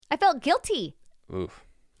I felt guilty. Oof.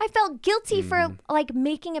 I felt guilty for like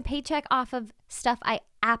making a paycheck off of stuff I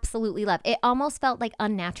absolutely love. It almost felt like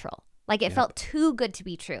unnatural. Like it felt too good to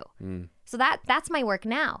be true. So that's my work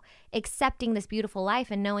now, accepting this beautiful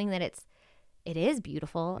life and knowing that it is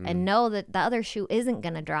beautiful and know that the other shoe isn't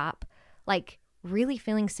going to drop. Like really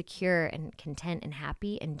feeling secure and content and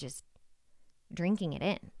happy and just drinking it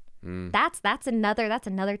in. That's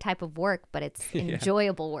another type of work, but it's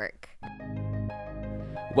enjoyable work.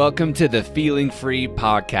 Welcome to the Feeling Free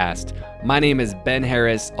podcast. My name is Ben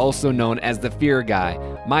Harris, also known as the Fear Guy.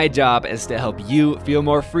 My job is to help you feel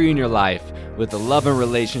more free in your life with the love and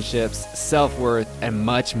relationships, self-worth, and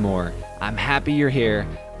much more. I'm happy you're here.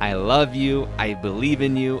 I love you. I believe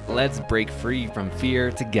in you. Let's break free from fear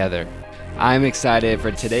together. I'm excited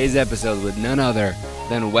for today's episode with none other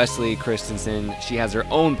than Wesley Christensen. She has her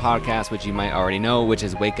own podcast, which you might already know, which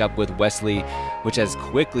is Wake Up with Wesley, which has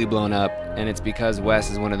quickly blown up. And it's because Wes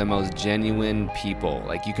is one of the most genuine people.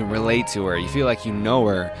 Like, you can relate to her. You feel like you know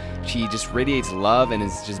her. She just radiates love and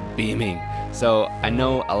is just beaming. So I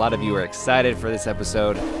know a lot of you are excited for this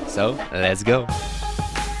episode. So let's go.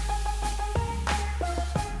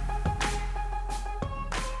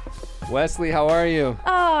 Wesley, how are you?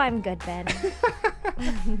 Oh, I'm good, Ben.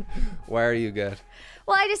 Why are you good?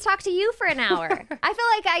 Well, I just talked to you for an hour. I feel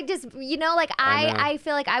like I just, I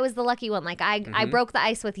feel like I was the lucky one. Like I broke the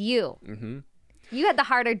ice with you. Mm-hmm. You had the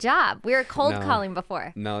harder job. We were cold calling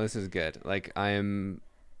before. No, this is good. Like I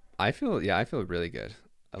feel really good.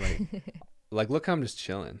 Like look how I'm just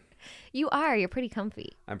chilling. You are. You're pretty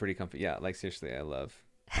comfy. I'm pretty comfy. Yeah. Like seriously,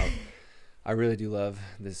 I really do love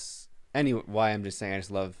this. Anyway, why I'm just saying I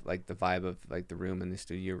just love like the vibe of like the room and the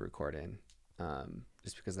studio you record in,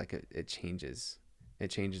 just because like it changes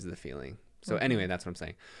the feeling. So anyway, that's what I'm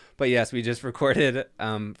saying. But yes, we just recorded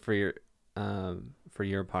for your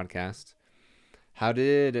podcast.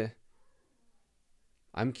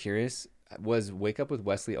 I'm curious, was Wake Up with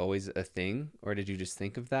Wesley always a thing, or did you just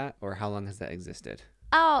think of that, or how long has that existed?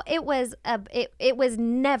 Oh, it was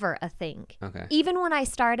never a thing. Okay. Even when I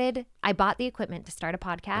started, I bought the equipment to start a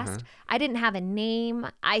podcast. I didn't have a name.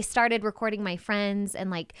 I started recording my friends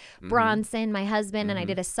and like Bronson, my husband, and I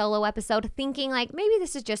did a solo episode thinking like, maybe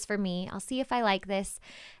this is just for me. I'll see if I like this.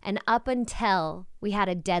 And up until we had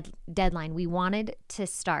a deadline, we wanted to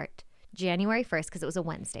start January 1st because it was a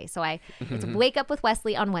Wednesday. So it's Wake Up with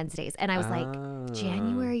Wesley on Wednesdays. And I was like,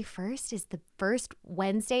 January 1st is the first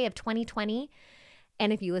Wednesday of 2020.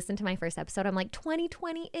 And if you listen to my first episode, I'm like,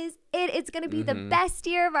 2020 is it. It's going to be the best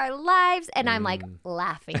year of our lives. And I'm like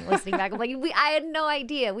laughing, listening back. I'm like, I had no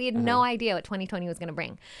idea. We had no idea what 2020 was going to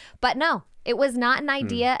bring. But no, it was not an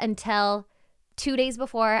idea until 2 days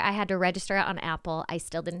before I had to register it on Apple. I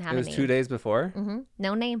still didn't have a name. It was 2 days before?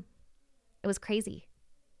 No name. It was crazy.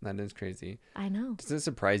 That is crazy. I know. Does it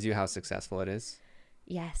surprise you how successful it is?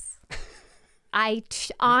 Yes.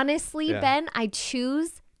 Honestly, Ben, I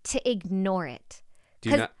choose to ignore it.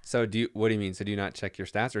 What do you mean? So do you not check your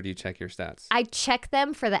stats, or do you check your stats? I check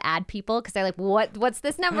them for the ad people because they're like, what's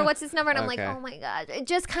this number? What's this number? And I'm like, oh my God. It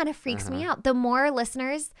just kind of freaks me out. The more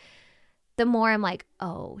listeners, the more I'm like,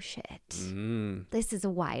 oh shit. This is a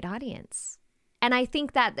wide audience. And I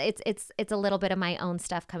think that it's a little bit of my own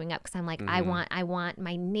stuff coming up because I'm like, I want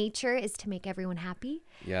my nature is to make everyone happy.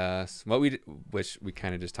 Yes. Which we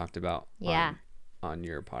kind of just talked about. Yeah. On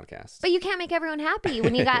your podcast. But you can't make everyone happy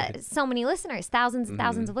when you got so many listeners, thousands and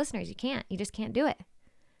thousands of listeners. You just can't do it.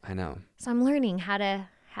 I know. So I'm learning how to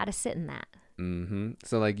sit in that.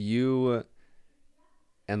 So like you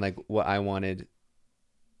and like what I wanted,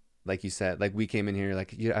 like you said, like we came in here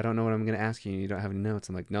like, I don't know what I'm going to ask you. You don't have any notes.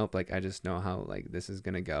 I'm like, nope. Like I just know how like this is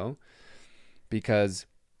going to go. Because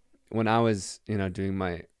when I was, doing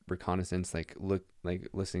my reconnaissance, like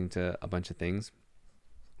listening to a bunch of things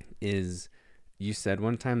you said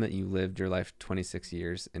one time that you lived your life 26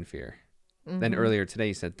 years in fear. Then earlier today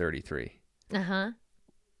you said 33.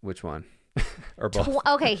 Which one? Or both?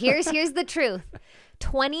 Okay, here's the truth.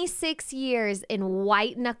 26 years in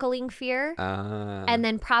white knuckling fear, and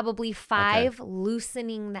then probably 5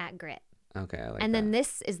 loosening that grit. Okay, I like and that. then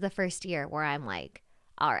this is the first year where I'm like,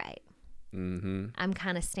 all right. I'm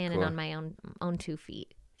kind of standing on my own 2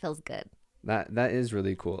 feet. Feels good. That is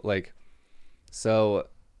really cool. Like, so.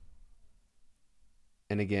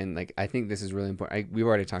 And again, like, I think this is really important. We've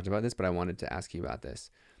already talked about this, but I wanted to ask you about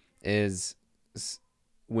this. Is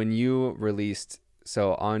when you released,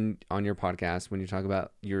 so on your podcast, when you talk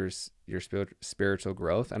about your spiritual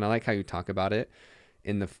growth, and I like how you talk about it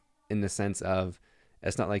in the sense of,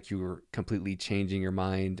 it's not like you were completely changing your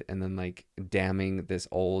mind and then like damning this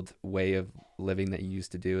old way of living that you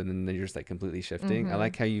used to do, and then you're just like completely shifting. I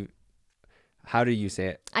like how you How do you say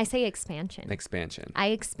it? I say expansion. Expansion. I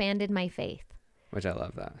expanded my faith. Which I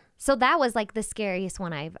love that. So that was like the scariest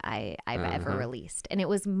one I've ever released. And it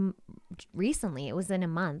was recently, it was within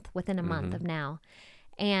a month of now.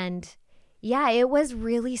 And yeah, it was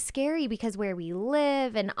really scary because where we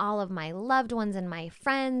live and all of my loved ones and my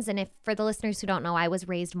friends. And if for the listeners who don't know, I was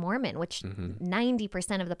raised Mormon, which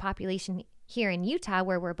 90% of the population here in Utah,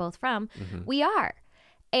 where we're both from, we are.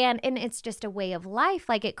 And it's just a way of life.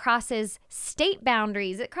 Like it crosses state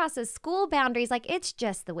boundaries. It crosses school boundaries. Like it's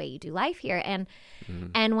just the way you do life here.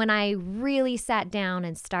 And when I really sat down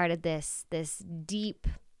and started this deep,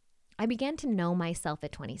 I began to know myself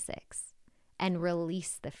at 26 and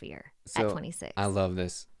release the fear at 26. I love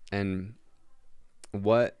this. And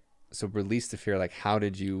so release the fear, like how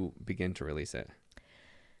did you begin to release it?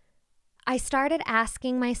 I started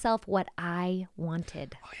asking myself what I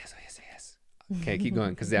wanted. Oh, yes. Okay, keep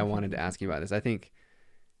going, because I wanted to ask you about this. I think,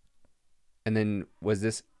 and then was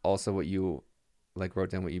this also what you like wrote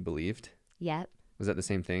down what you believed? Yep. Was that the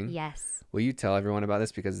same thing? Yes. Will you tell everyone about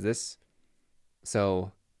this? Because this,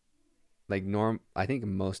 so like I think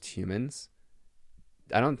most humans,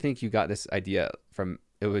 I don't think you got this idea from,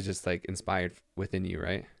 it was just like inspired within you,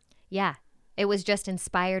 right? Yeah. It was just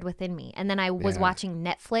inspired within me. And then I was watching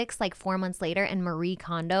Netflix like 4 months later, and Marie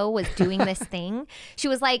Kondo was doing this thing. She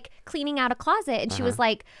was like cleaning out a closet, and she was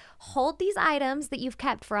like, hold these items that you've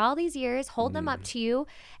kept for all these years, hold them up to you.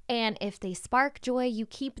 And if they spark joy, you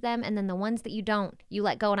keep them. And then the ones that you don't, you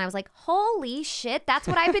let go. And I was like, holy shit, that's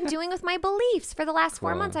what I've been doing with my beliefs for the last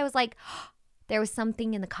 4 months. I was like, there was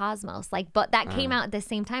something in the cosmos, like, but that came out at the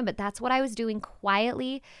same time. But that's what I was doing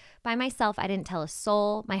quietly by myself. I didn't tell a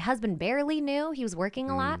soul. My husband barely knew. He was working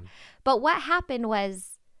a lot. But what happened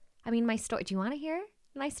was, I mean, my story. Do you want to hear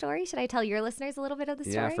my story? Should I tell your listeners a little bit of the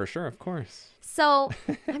story? Yeah, for sure. Of course. So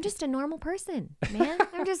I'm just a normal person, man.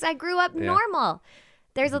 I grew up normal.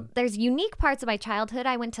 There's unique parts of my childhood.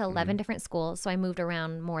 I went to 11 different schools, so I moved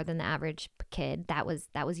around more than the average kid. That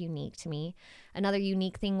was unique to me. Another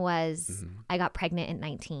unique thing was I got pregnant at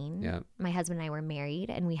 19. Yeah. My husband and I were married,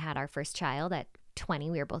 and we had our first child at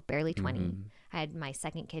 20. We were both barely 20. I had my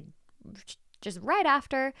second kid just right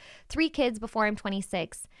after, 3 kids before I'm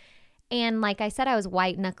 26. And like I said, I was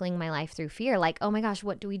white knuckling my life through fear. Like, oh my gosh,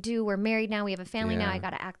 what do we do? We're married now. We have a family now. I got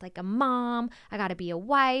to act like a mom. I got to be a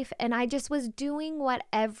wife. And I just was doing what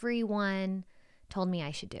everyone told me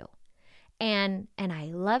I should do. And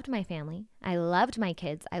I loved my family. I loved my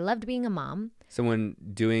kids. I loved being a mom. So when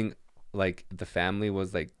doing like the family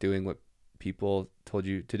was like doing what people told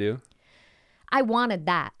you to do? I wanted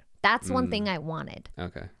that. That's one thing I wanted.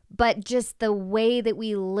 Okay. But just the way that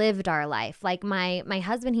we lived our life. Like my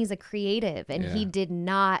husband, he's a creative, and he did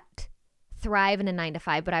not thrive in a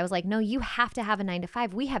 9-to-5. But I was like, no, you have to have a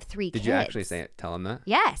 9-to-5. We have 3 kids. Did you actually tell him that?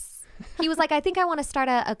 Yes. He was like, I think I want to start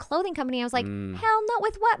a clothing company. I was like, hell no,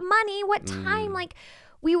 with what money? What time? Like,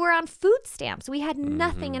 we were on food stamps. We had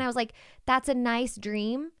nothing. And I was like, that's a nice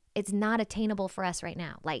dream. It's not attainable for us right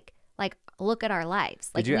now. Like look at our lives.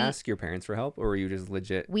 Like, did you ask your parents for help, or were you just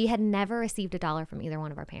legit? We had never received $1 from either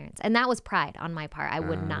one of our parents. And that was pride on my part. I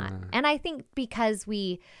would not. And I think because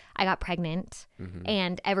I got pregnant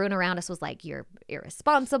and everyone around us was like, you're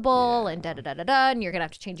irresponsible and da-da-da-da-da, and you're going to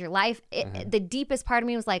have to change your life. The deepest part of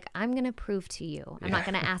me was like, I'm going to prove to you. I'm not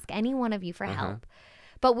going to ask any one of you for help.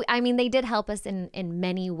 But they did help us in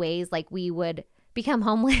many ways. Like, we would become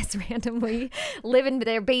homeless randomly, live in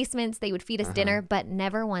their basements. They would feed us dinner, but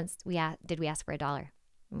never once did we ask for $1.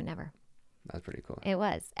 We never. That's pretty cool. It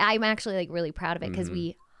was. I'm actually like really proud of it because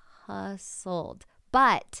we hustled.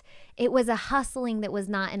 But it was a hustling that was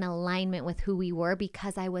not in alignment with who we were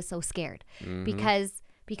because I was so scared. Because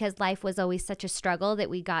life was always such a struggle that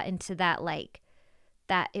we got into that, like,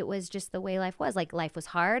 that it was just the way life was. Like, life was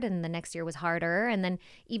hard, and the next year was harder. And then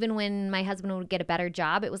even when my husband would get a better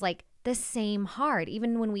job, it was like the same hard.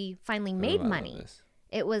 Even when we finally made money,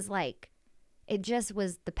 it was like, it just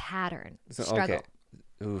was the pattern. Struggle. Okay.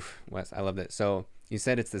 Oof, Wes, I love that. So you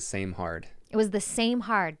said it's the same hard. It was the same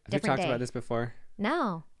hard, different day. Have you talked about this before?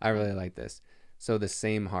 No. I really like this. So the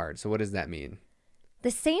same hard. So what does that mean?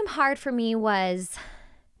 The same hard for me was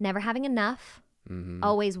never having enough.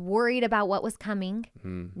 Always worried about what was coming,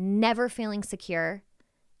 never feeling secure,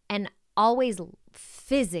 and always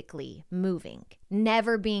physically moving,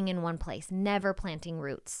 never being in one place, never planting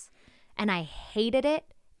roots. And I hated it,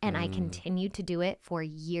 and I continued to do it for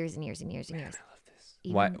years and years and years and years.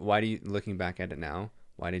 I love this. Why do you, looking back at it now,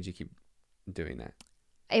 why did you keep doing that?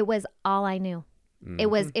 It was all I knew. It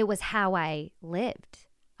was how I lived.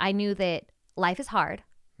 I knew that life is hard.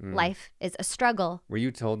 Life is a struggle. Were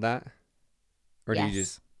you told that? Or yes. do you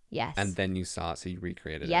just Yes. And then you saw it, so you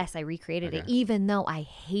recreated it. Yes, I recreated it, even though I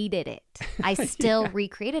hated it. I still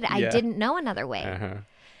recreated it. I didn't know another way.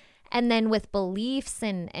 And then with beliefs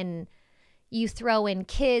and you throw in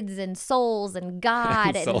kids and souls and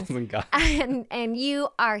God and you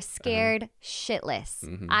are scared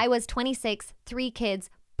shitless. I was 26, 3 kids,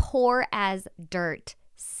 poor as dirt,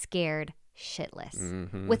 scared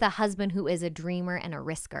shitless, with a husband who is a dreamer and a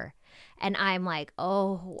risker. And I'm like,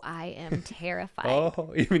 oh, I am terrified.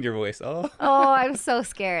 Oh, even your voice. Oh, I'm so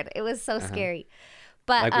scared. It was so scary.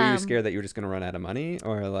 But like, were you scared that you were just going to run out of money,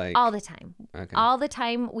 or like all the time? Okay. All the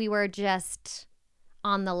time. We were just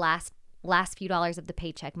on the last few dollars of the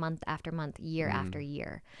paycheck, month after month, year after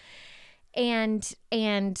year. And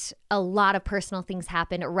a lot of personal things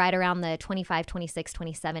happened right around the 25, 26,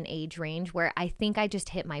 27 age range, where I think I just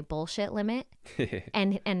hit my bullshit limit.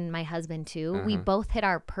 and my husband too. We both hit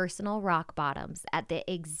our personal rock bottoms at the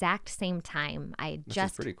exact same time. Which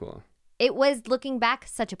is pretty cool. It was, looking back,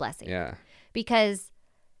 such a blessing. Yeah. Because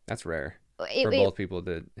that's rare for both people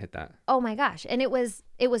to hit that. Oh my gosh. And it was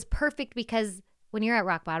perfect, because when you're at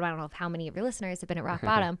rock bottom, I don't know how many of your listeners have been at rock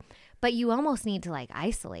bottom, but you almost need to like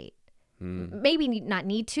isolate. Maybe not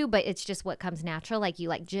need to, but it's just what comes natural. Like you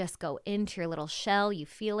like just go into your little shell, you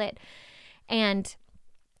feel it. And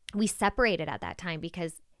we separated at that time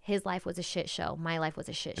because his life was a shit show. My life was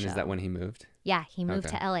a shit show. And is that when he moved? Yeah, he moved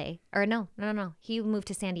to LA. Or no. He moved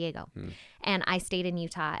to San Diego. And I stayed in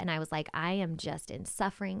Utah, and I was like, I am just in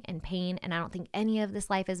suffering and pain, and I don't think any of this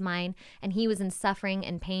life is mine. And he was in suffering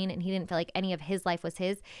and pain, and he didn't feel like any of his life was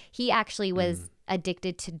his. He actually was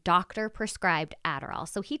addicted to doctor prescribed Adderall.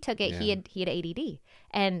 So he took it. Yeah. He had ADD,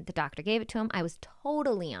 and the doctor gave it to him. I was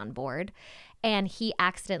totally on board. And he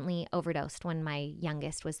accidentally overdosed when my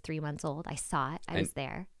youngest was 3 months old. I saw it. I was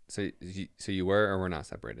there. So you were or were not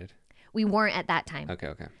separated? We weren't at that time.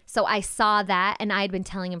 Okay. So I saw that, and I had been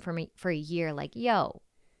telling him for a year, like, yo,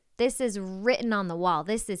 this is written on the wall.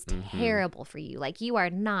 This is terrible for you. Like, you are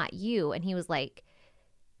not you. And he was like,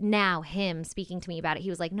 now him speaking to me about it, he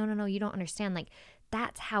was like, no, you don't understand. Like,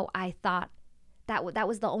 that's how I thought that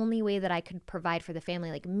was the only way that I could provide for the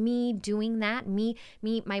family. Like, me doing that,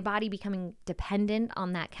 my body becoming dependent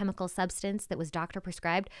on that chemical substance that was doctor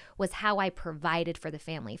prescribed was how I provided for the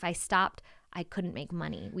family. If I stopped, I couldn't make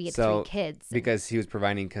money. We had 3 kids. Because he was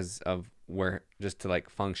providing because of where, just to like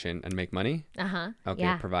function and make money? Okay,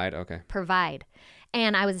 yeah. Provide, okay. Provide.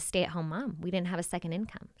 And I was a stay-at-home mom. We didn't have a second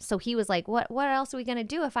income. So he was like, what else are we going to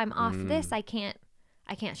do if I'm off this? I can't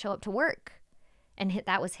show up to work. And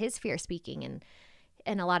that was his fear speaking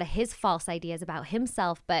and a lot of his false ideas about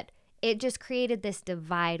himself. But it just created this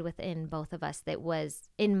divide within both of us that was,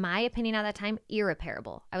 in my opinion at that time,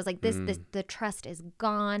 irreparable. I was like, the trust is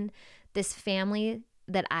gone. This family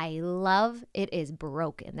that I love, it is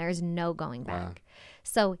broken. There's no going back. Wow.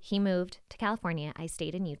 So he moved to California. I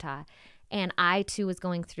stayed in Utah. And I, too, was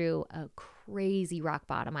going through a crazy rock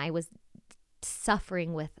bottom. I was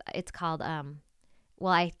suffering with, it's called,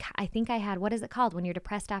 I think I had, what is it called when you're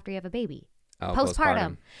depressed after you have a baby? Oh,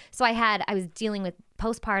 postpartum. So I was dealing with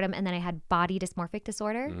postpartum, and then I had body dysmorphic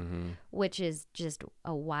disorder, which is just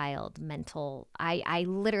a wild mental, I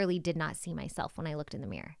literally did not see myself when I looked in the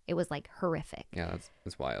mirror. It was like horrific. Yeah,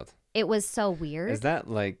 that's wild. It was so weird. Is that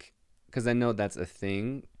like, because I know that's a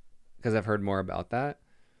thing, because I've heard more about that,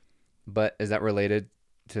 but is that related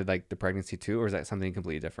to like the pregnancy too, or is that something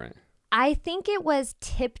completely different? I think it was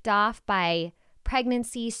tipped off by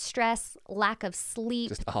pregnancy, stress, lack of sleep,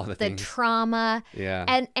 just all the things. Trauma,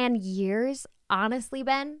 yeah, and years, honestly,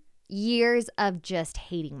 Ben, years of just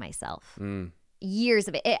hating myself. Years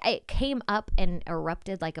of it. It came up and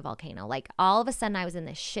erupted like a volcano. Like, all of a sudden, I was in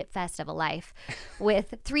this shit fest of a life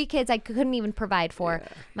with 3 kids I couldn't even provide for.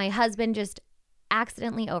 Yeah. My husband just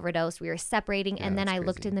accidentally overdosed. We were separating, and then I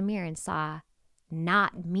looked in the mirror and saw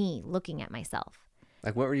not me looking at myself.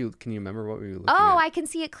 Like, can you remember what were you looking at? Oh, I can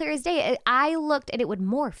see it clear as day. I looked, and it would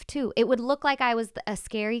morph too. It would look like I was a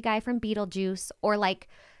scary guy from Beetlejuice, or like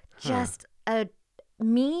just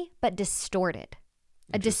me, but distorted.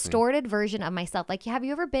 A distorted version of myself. Like, have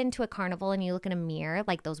you ever been to a carnival and you look in a mirror,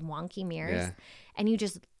 like those wonky mirrors, and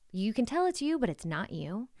you can tell it's you, but it's not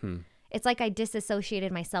you. It's like I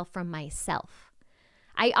disassociated myself from myself.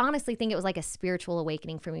 I honestly think it was like a spiritual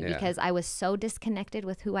awakening for me, because I was so disconnected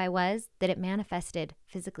with who I was that it manifested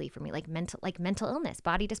physically for me, like mental illness.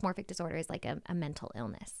 Body dysmorphic disorder is like a mental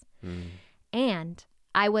illness. And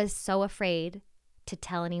I was so afraid to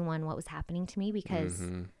tell anyone what was happening to me, because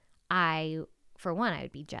for one, I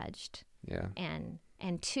would be judged. Yeah. And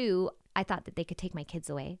 2, I thought that they could take my kids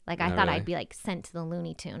away. Like, I thought I'd be like sent to the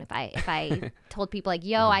Looney Tune if I told people like,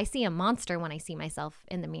 yo, I see a monster when I see myself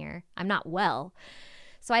in the mirror. I'm not well.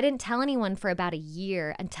 So I didn't tell anyone for about a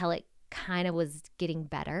year until it kind of was getting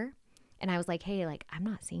better. And I was like, hey, like, I'm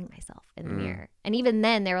not seeing myself in the mirror. And even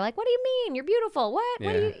then they were like, what do you mean? You're beautiful. What?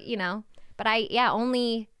 What do you know? But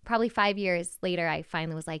only probably 5 years later, I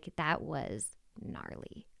finally was like, that was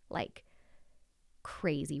gnarly, like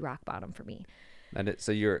crazy rock bottom for me.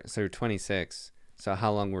 So you're 26. So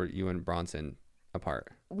how long were you and Bronson apart?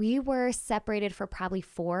 We were separated for probably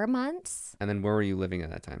 4 months. And then where were you living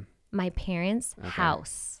at that time? My parents'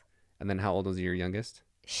 house. And then how old was your youngest?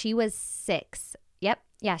 She was 6. Yep.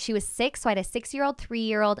 Yeah, she was 6. So I had a 6-year-old,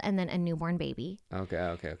 3-year-old, and then a newborn baby.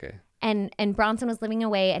 Okay. And Bronson was living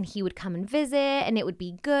away, and he would come and visit, and it would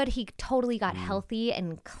be good. He totally got healthy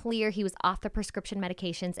and clear. He was off the prescription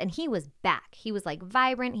medications, and he was back. He was like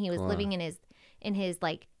vibrant. He was living in his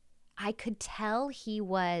like, I could tell he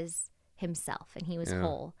was himself and he was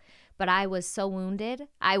whole. But I was so wounded.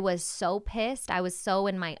 I was so pissed. I was so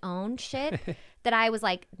in my own shit that I was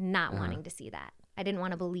like not wanting to see that. I didn't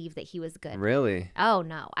want to believe that he was good. Really? Oh,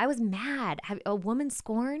 no. I was mad. A woman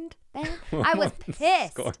scorned then? I was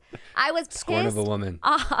pissed. I was pissed. Scorn of a woman.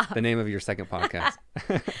 The name of your second podcast.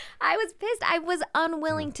 I was pissed. I was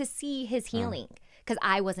unwilling to see his healing because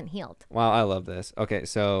I wasn't healed. Wow, I love this. Okay,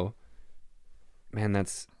 so, man,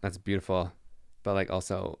 that's beautiful. But, like,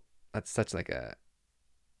 also, that's such like a...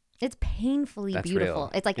 It's painfully beautiful.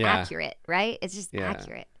 Real. It's like accurate, right? It's just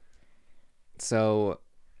accurate. So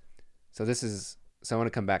this is... So I want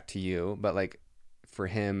to come back to you, but like for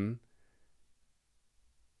him,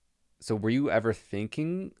 so were you ever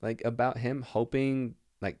thinking like about him, hoping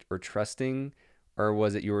like or trusting, or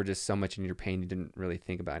was it you were just so much in your pain you didn't really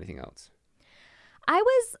think about anything else? I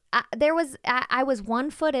was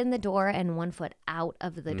 1 foot in the door and 1 foot out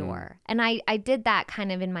of the door. And I did that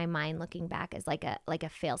kind of in my mind looking back as like a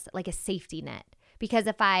a safety net. Because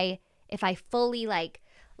if I fully like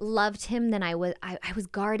loved him, then I was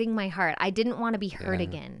guarding my heart. I didn't want to be hurt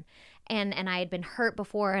again. And I had been hurt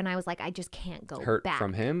before, and I was like, I just can't go hurt back.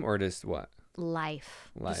 From him or just what? Life.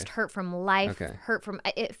 Just hurt from life. Okay. Hurt from,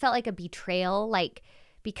 it felt like a betrayal, like,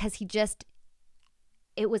 because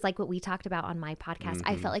it was like what we talked about on my podcast.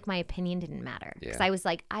 I felt like my opinion didn't matter. Because I was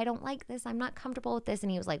like, I don't like this. I'm not comfortable with this.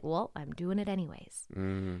 And he was like, well, I'm doing it anyways.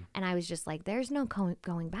 And I was just like, there's no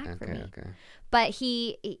going back for me. Okay. But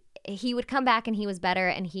he would come back and he was better.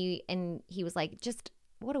 And he was like, just,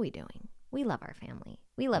 what are we doing? We love our family.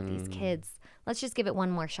 We love these kids. Let's just give it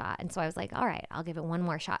one more shot. And so I was like, all right, I'll give it one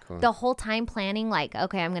more shot. Cool. The whole time planning, like,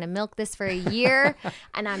 okay, I'm going to milk this for a year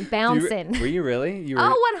and I'm bouncing. Were you really?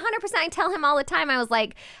 Oh, 100%. I tell him all the time. I was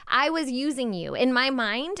like, I was using you in my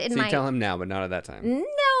mind. So you tell him now, but not at that time.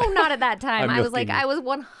 No, not at that time. I was like, I was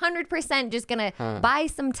 100% just going to buy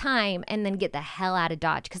some time and then get the hell out of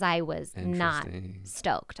Dodge because I was not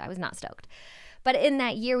stoked. I was not stoked. But in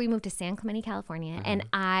that year, we moved to San Clemente, California, and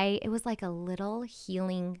it was like a little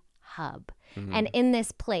healing hub. And in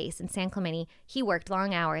this place, in San Clemente, he worked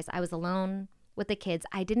long hours. I was alone with the kids.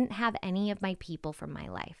 I didn't have any of my people from my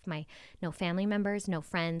life, no family members, no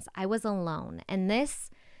friends. I was alone. And this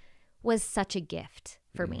was such a gift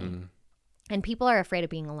for me. And people are afraid of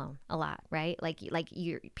being alone a lot, right?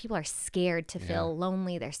 People are scared to feel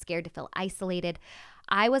lonely. They're scared to feel isolated.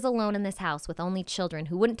 I was alone in this house with only children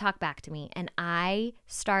who wouldn't talk back to me. And I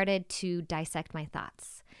started to dissect my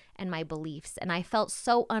thoughts and my beliefs. And I felt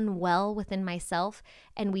so unwell within myself.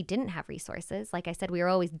 And we didn't have resources. Like I said, we were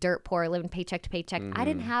always dirt poor, living paycheck to paycheck. I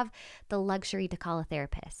didn't have the luxury to call a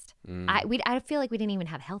therapist. I feel like we didn't even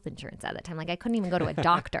have health insurance at that time. Like I couldn't even go to a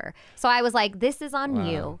doctor. So I was like, this is on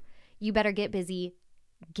you. You better get busy,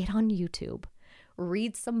 get on YouTube,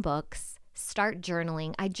 read some books, start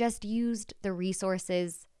journaling. I just used the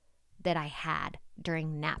resources that I had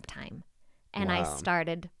during nap time. And I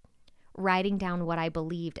started writing down what I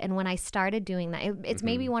believed. And when I started doing that, it's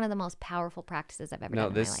maybe one of the most powerful practices I've ever done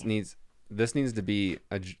in my life. This needs to be,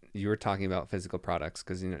 you were talking about physical products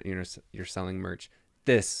because you're selling merch.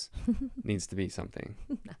 This needs to be something.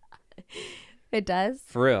 It does?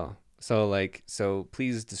 For real. So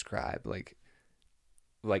please describe like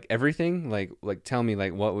everything, like tell me,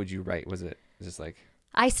 like, what would you write? Was it just like,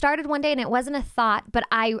 I started one day and it wasn't a thought, but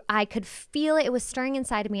I could feel it. It was stirring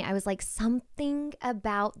inside of me. I was like, something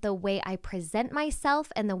about the way I present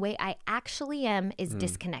myself and the way I actually am is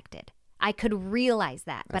disconnected. I could realize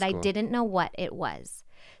that, but I didn't know what it was.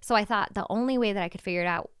 So I thought the only way that I could figure it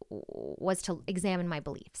out was to examine my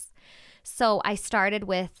beliefs. So I started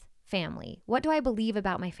with family. What do I believe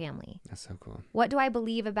about my family? That's so cool. What do I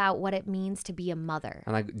believe about what it means to be a mother?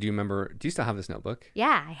 And do you still have this notebook?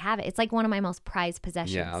 Yeah, I have it. It's like one of my most prized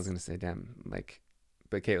possessions. Yeah, I was going to say, damn,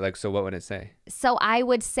 so what would it say? So I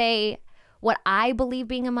would say, what I believe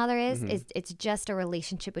being a mother is it's just a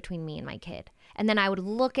relationship between me and my kid. And then I would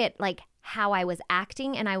look at like how I was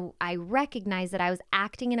acting, and I recognized that I was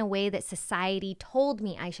acting in a way that society told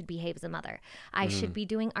me I should behave as a mother. I should be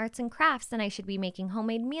doing arts and crafts, and I should be making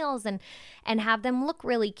homemade meals and have them look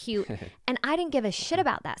really cute. And I didn't give a shit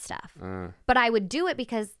about that stuff. But I would do it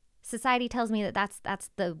because society tells me that that's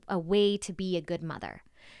a way to be a good mother.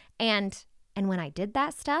 And when I did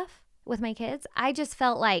that stuff with my kids, I just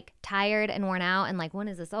felt like tired and worn out and like, when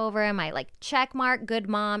is this over? Am I like, check mark, good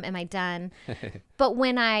mom, am I done? But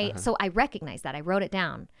when so I recognized that, I wrote it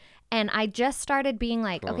down, and I just started being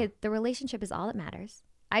like, okay, the relationship is all that matters.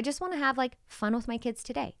 I just want to have like fun with my kids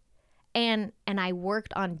today. And I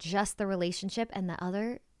worked on just the relationship, and the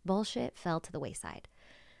other bullshit fell to the wayside.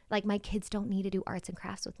 Like, my kids don't need to do arts and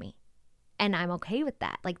crafts with me. And I'm okay with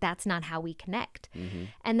that. Like, that's not how we connect.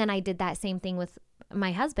 And then I did that same thing with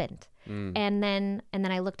my husband. And then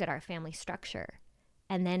I looked at our family structure,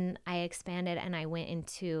 and then I expanded and I went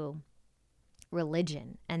into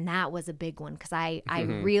religion. And that was a big one, because I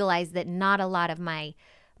realized that not a lot of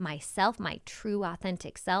myself, my true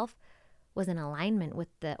authentic self, was in alignment with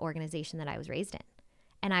the organization that I was raised in.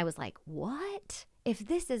 And I was like, what? If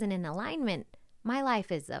this isn't in alignment, my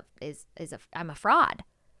life I'm a fraud.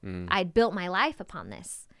 I'd built my life upon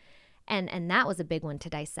this. And that was a big one to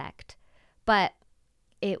dissect. But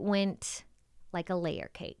it went like a layer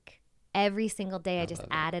cake. Every single day I just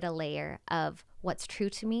added a layer of what's true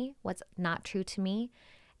to me, what's not true to me.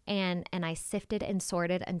 And I sifted and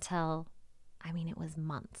sorted until, it was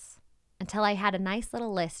months. Until I had a nice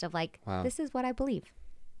little list of like, this is what I believe.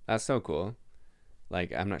 That's so cool.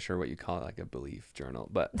 Like, I'm not sure what you call it, like a belief journal,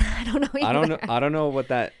 but I don't know either. I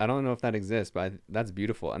don't know if that exists, but that's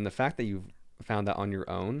beautiful. And the fact that you've found that on your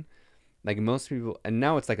own, like most people, and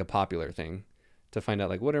now it's like a popular thing to find out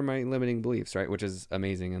like, what are my limiting beliefs, right? Which is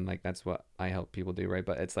amazing. And like, that's what I help people do, right?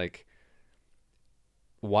 But it's like,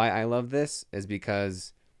 why I love this is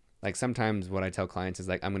because like sometimes what I tell clients is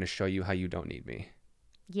like, I'm going to show you how you don't need me.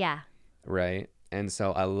 Yeah. Right. And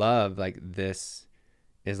so I love like this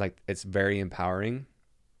is like, it's very empowering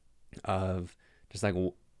of just like,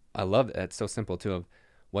 I love it. It's so simple too, of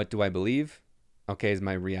what do I believe? Okay. Is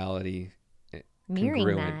my reality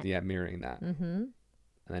mirroring that? Yeah. Mirroring that. And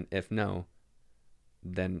then if no,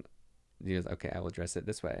 then you're like, okay, I will address it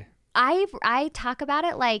this way. I talk about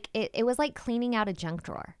it like it was like cleaning out a junk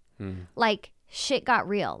drawer. Like, shit got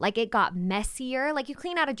real. Like, it got messier. Like, you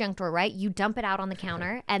clean out a junk drawer, right? You dump it out on the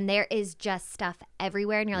counter and there is just stuff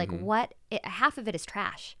everywhere. And you're like, what? Half of it is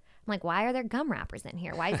trash. I'm like, why are there gum wrappers in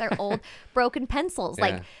here? Why is there old broken pencils? Yeah.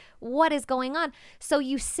 Like, what is going on? So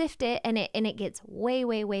you sift it, and it gets way,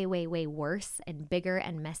 way, way, way, way worse and bigger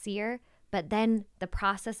and messier. But then the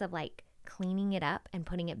process of like cleaning it up and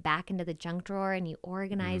putting it back into the junk drawer, and you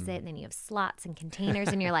organize it, and then you have slots and containers,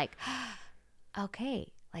 and you're like,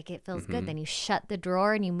 okay, like it feels good. Then you shut the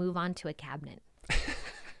drawer and you move on to a cabinet,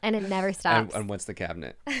 and it never stops. And what's the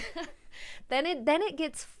cabinet? Then it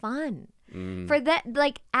gets fun. For that,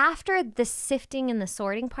 like, after the sifting and the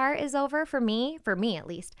sorting part is over, for me at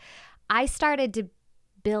least, I started to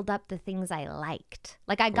build up the things I liked.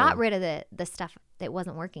 Like, I got rid of the stuff that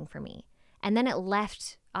wasn't working for me. And then it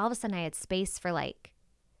left, all of a sudden I had space for like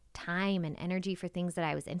time and energy for things that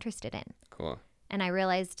I was interested in. Cool. And I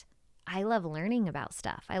realized I love learning about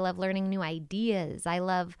stuff. I love learning new ideas. I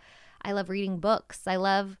love reading books. I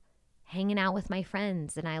love hanging out with my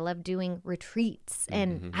friends, and I love doing retreats.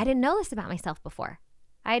 And I didn't know this about myself before.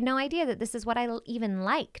 I had no idea that this is what I even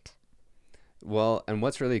liked. Well, and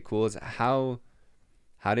what's really cool is how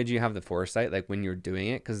did you have the foresight, like when you're doing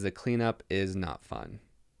it? Because the cleanup is not fun.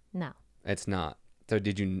 No. It's not. So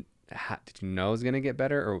did you know it was going to get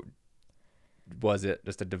better, or was it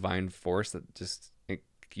just a divine force that just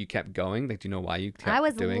you kept going? Like, do you know why you kept doing it?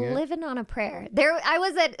 I was living on a prayer. I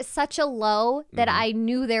was at such a low that I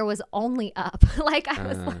knew there was only up. Like, I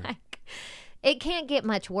was like, it can't get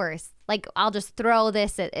much worse. Like, I'll just throw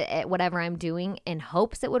this at whatever I'm doing in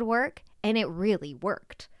hopes it would work. And it really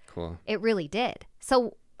worked. Cool. It really did.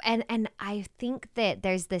 So, and I think that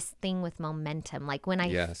there's this thing with momentum. Like, when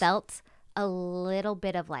I felt a little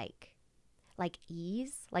bit of like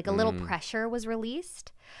ease, like a little pressure was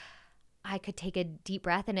released, I could take a deep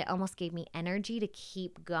breath, and it almost gave me energy to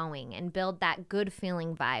keep going and build that good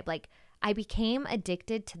feeling vibe. Like, I became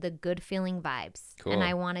addicted to the good feeling vibes. Cool. And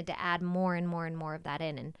I wanted to add more and more and more of that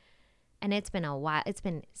in. And it's been a while. It's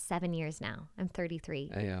been 7 years now. I'm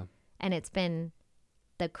 33. Yeah. And it's been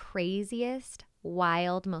the craziest,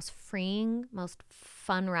 wild, most freeing, most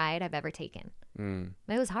fun ride I've ever taken.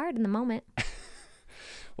 It was hard in the moment.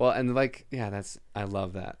 Well, and like, I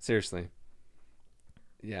love that. Seriously.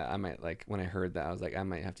 Yeah, I might like when I heard that, I was like, I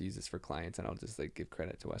might have to use this for clients, and I'll just like give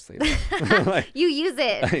credit to Wesley. Like, you use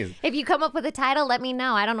it. If you come up with a title, let me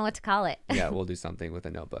know. I don't know what to call it. Yeah, we'll do something with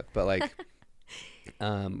a notebook, but like,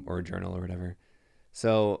 or a journal or whatever.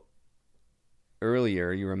 So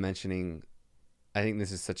earlier you were mentioning, I think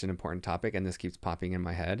this is such an important topic, and this keeps popping in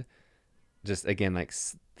my head. Just again, like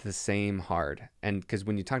the same hard, and because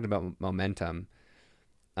when you talked about momentum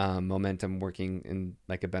working in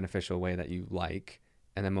like a beneficial way that you like.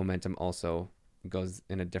 And then momentum also goes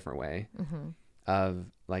in a different way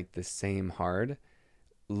of like the same hard.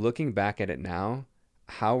 Looking back at it now,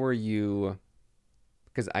 how were you,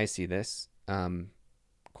 because I see this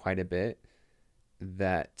quite a bit,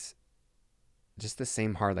 that just the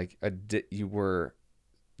same hard, like you were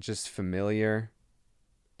just familiar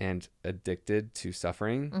and addicted to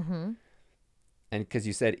suffering. And because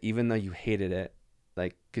you said, even though you hated it,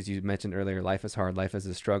 like, because you mentioned earlier, life is hard, life is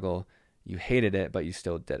a struggle. You hated it, but you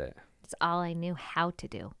still did it. It's all I knew how to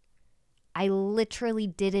do. I literally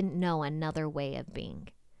didn't know another way of being.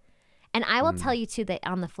 And I will tell you too that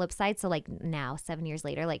on the flip side, so like now, 7 years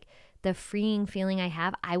later, like the freeing feeling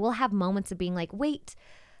I will have moments of being like, wait,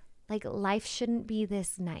 like life shouldn't be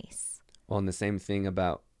this nice. Well, and the same thing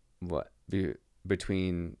about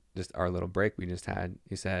between just our little break we just had,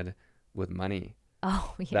 you said with money.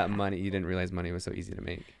 Oh, yeah. That money, you didn't realize money was so easy to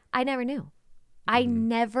make. I never knew. I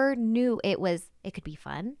never knew it could be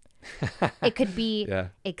fun. It could be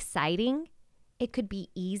exciting. It could be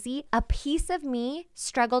easy. A piece of me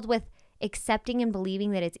struggled with accepting and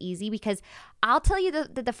believing that it's easy, because I'll tell you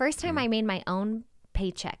the first time I made my own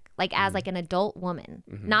paycheck, like as like an adult woman,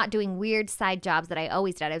 not doing weird side jobs that I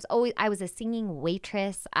always did. I was a singing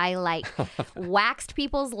waitress. I like waxed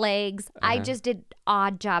people's legs. I just did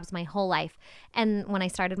odd jobs my whole life. And when I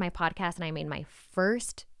started my podcast and I made my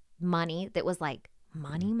first money that was like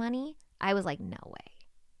money, I was like, no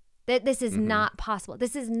way. This is not possible.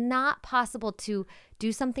 This is not possible to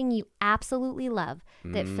do something you absolutely love,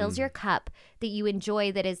 that fills your cup, that you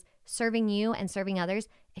enjoy, that is serving you and serving others,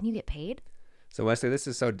 and you get paid. So Wesley, this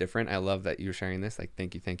is so different. I love that you're sharing this. Like,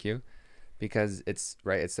 thank you. Because it's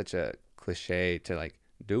such a cliche to like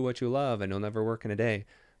do what you love and you'll never work in a day.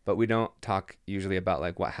 But we don't talk usually about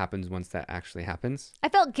like what happens once that actually happens. I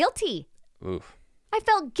felt guilty. Oof. I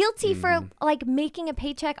felt guilty for like making a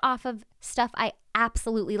paycheck off of stuff I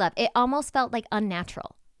absolutely love. It almost felt like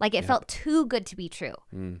unnatural. Like it felt too good to be true.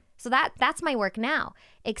 So that's my work now,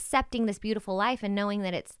 accepting this beautiful life and knowing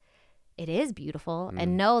that it is beautiful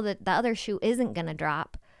and know that the other shoe isn't going to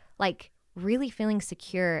drop. Like really feeling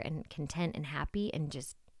secure and content and happy and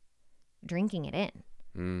just drinking it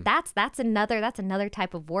in. That's another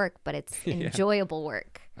type of work, but it's enjoyable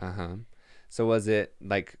work. So was it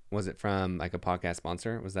from like a podcast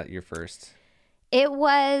sponsor? Was that your first? It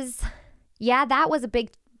was, that was a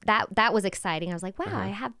big, that was exciting. I was like,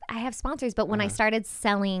 wow, I have sponsors. But when I started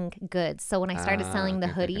selling goods, so when I started selling the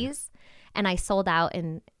hoodies and I sold out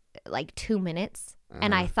in like 2 minutes,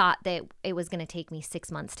 and I thought that it was going to take me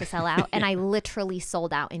 6 months to sell out, and I literally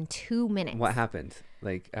sold out in 2 minutes. What happened?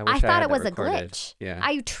 Like I thought it was a glitch. Yeah.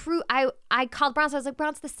 I called Bronze. I was like,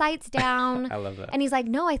 Bronze, the site's down. I love that. And he's like,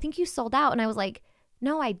 no, I think you sold out. And I was like,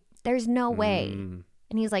 no, there's no way. And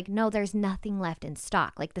he's like, no, there's nothing left in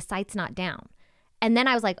stock. Like the site's not down. And then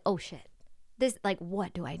I was like, oh shit, this, like,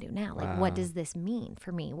 what do I do now? Like, what does this mean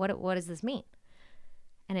for me? What does this mean?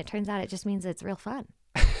 And it turns out it just means it's real fun.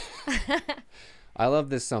 I love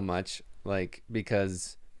this so much, like,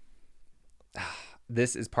 because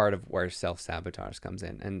this is part of where self-sabotage comes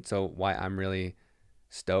in. And so why I'm really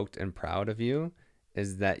stoked and proud of you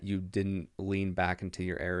is that you didn't lean back into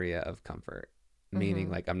your area of comfort,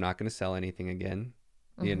 meaning like, I'm not going to sell anything again,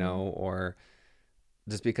 you know, or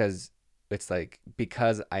just because it's like,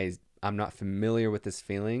 because I'm not familiar with this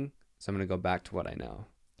feeling, so I'm going to go back to what I know.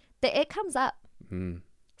 It comes up.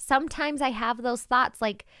 Sometimes I have those thoughts,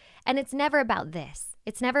 like, and it's never about this.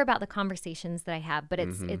 It's never about the conversations that I have, but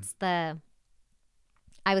it's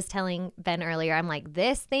I was telling Ben earlier, I'm like,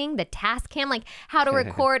 this thing, the Tascam, like how to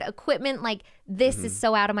record equipment, like this is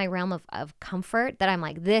so out of my realm of comfort that I'm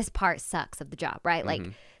like, this part sucks of the job, right?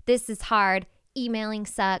 Like this is hard. Emailing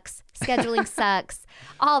sucks. Scheduling sucks.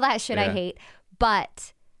 All that shit I hate.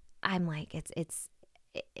 But I'm like,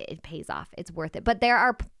 it pays off. It's worth it. But there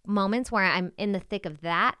are moments where I'm in the thick of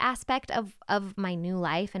that aspect of my new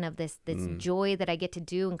life and of this joy that I get to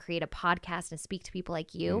do and create a podcast and speak to people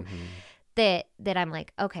like you, that I'm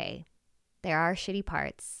like, okay, there are shitty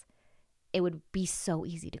parts. It would be so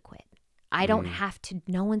easy to quit. I don't have to,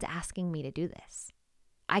 no one's asking me to do this.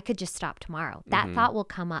 I could just stop tomorrow. That thought will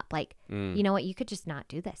come up like, you know what, you could just not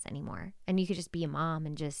do this anymore. And you could just be a mom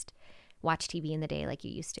and just watch TV in the day like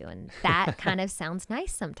you used to. And that kind of sounds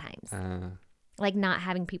nice sometimes. Like not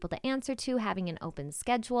having people to answer to, having an open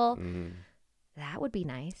schedule. That would be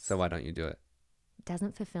nice. So why don't you do it? It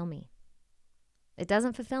doesn't fulfill me. It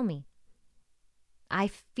doesn't fulfill me. I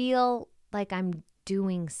feel like I'm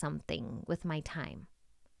doing something with my time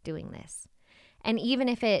doing this. And even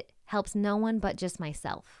if it helps no one but just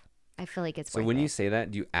myself, I feel like it's worth it. So when you say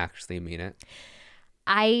that, do you actually mean it?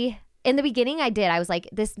 In the beginning, I did. I was like,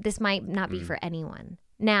 this might not be for anyone.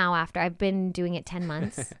 Now, after I've been doing it 10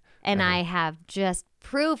 months and I have just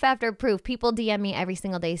proof after proof, people DM me every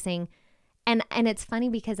single day saying, and it's funny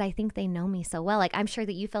because I think they know me so well. Like, I'm sure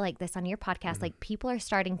that you feel like this on your podcast. Like, people are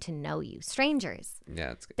starting to know you, strangers.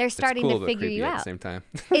 Yeah, they're starting cool, to figure you out. At the same time.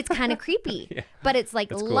 It's kind of creepy, yeah, but it's like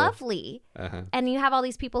cool. lovely. And you have all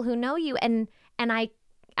these people who know you, and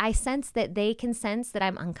I sense that they can sense that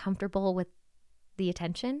I'm uncomfortable with the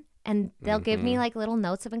attention, and they'll give me like little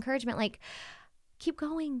notes of encouragement, like, keep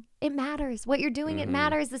going. It matters. What you're doing, it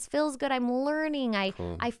matters. This feels good. I'm learning.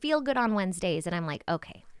 I feel good on Wednesdays, and I'm like,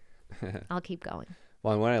 okay. I'll keep going.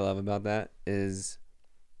 Well, and what I love about that is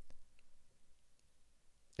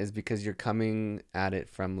because you're coming at it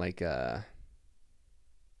from like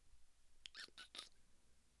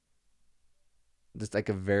just like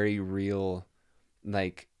a very real,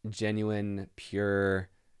 like genuine, pure,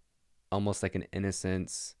 almost like an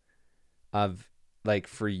innocence of like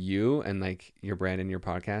for you and like your brand and your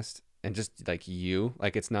podcast and just like you,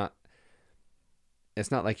 like it's not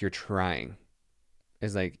like you're trying.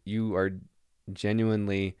 It's like you are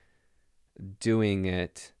genuinely doing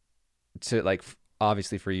it to like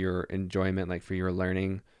obviously for your enjoyment, like for your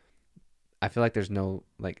learning. I feel like there's no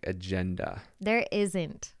like agenda. There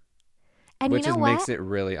isn't. And which you know what? Makes it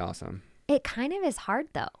really awesome. It kind of is hard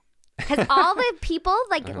though. Because all the people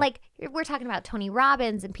like we're talking about Tony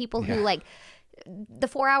Robbins and people who like the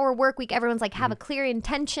 4-hour work week, everyone's like have a clear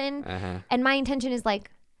intention. And my intention is like,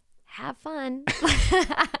 have fun.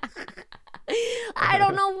 I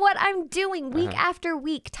don't know what I'm doing week after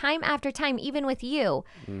week, time after time, even with you.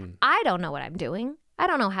 I don't know what I'm doing. I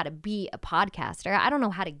don't know how to be a podcaster. I don't know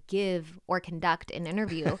how to give or conduct an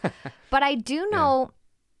interview. But I do know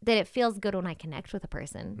that it feels good when I connect with a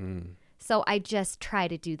person. So I just try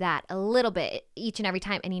to do that a little bit each and every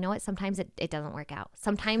time. And you know what? Sometimes it doesn't work out.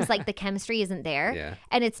 Sometimes like the chemistry isn't there.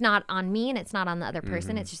 And it's not on me and it's not on the other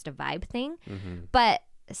person. It's just a vibe thing. But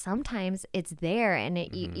sometimes it's there and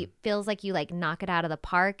it feels like you like knock it out of the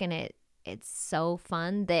park, and it's so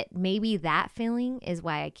fun that maybe that feeling is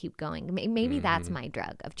why I keep going. Maybe that's my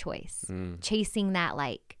drug of choice, chasing that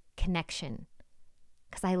like connection,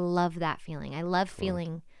 because I love that feeling. I love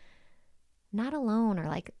feeling not alone, or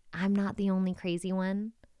like I'm not the only crazy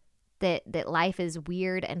one, that life is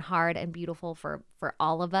weird and hard and beautiful for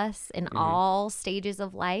all of us in all stages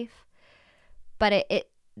of life. But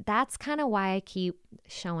that's kind of why I keep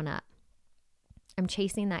showing up. I'm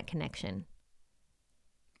chasing that connection.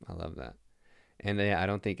 I love that. And I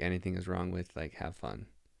don't think anything is wrong with like have fun.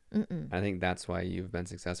 I think that's why you've been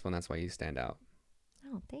successful and that's why you stand out.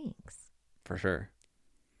 Oh, thanks. For sure.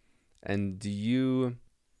 And there's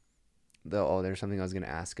something I was going to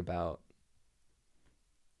ask about.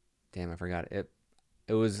 Damn, I forgot it.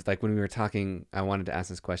 It was like when we were talking, I wanted to ask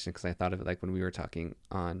this question because I thought of it like when we were talking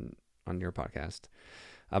on your podcast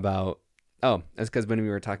about, it's because when we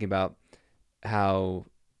were talking about how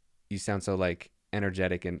you sound so like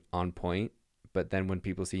energetic and on point, but then when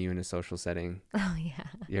people see you in a social setting,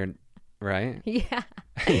 you're right. Yeah.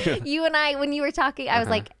 You and I, when you were talking, I was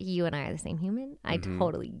like, you and I are the same human. I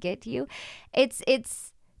totally get you.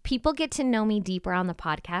 It's people get to know me deeper on the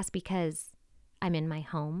podcast because I'm in my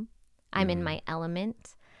home. I'm in my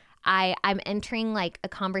element. I'm entering like a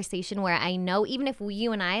conversation where I know, even if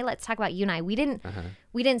you and I, let's talk about you and I, we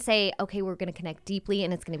didn't say, okay, we're going to connect deeply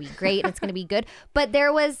and it's going to be great and it's going to be good. But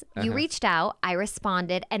there was, you reached out, I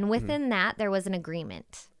responded. And within that, there was an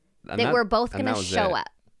agreement that we're both going to show up.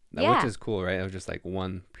 Which is cool, right? It was just like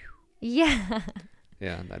one. Yeah.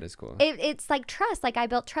 Yeah, that is cool. It's like trust. Like I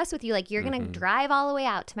built trust with you. Like you're going to drive all the way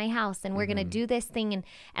out to my house and we're going to do this thing. And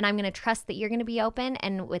I'm going to trust that you're going to be open.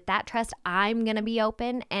 And with that trust, I'm going to be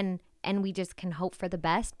open. And we just can hope for the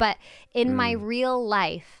best. But in my real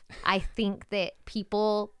life, I think that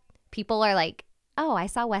people are like, oh, I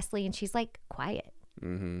saw Wesley and she's like quiet.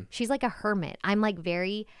 She's like a hermit. I'm like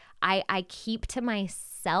I keep to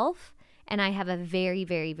myself and I have a very,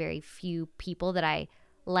 very, very few people that I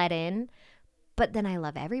let in. But then I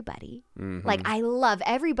love everybody. Like I love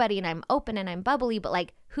everybody and I'm open and I'm bubbly, but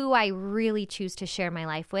like who I really choose to share my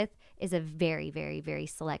life with is a very, very, very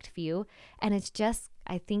select few. And it's just,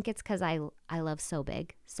 I think it's because I love so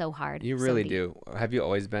big, so hard. You so really deep. do. Have you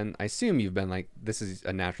always been, I assume you've been like, this is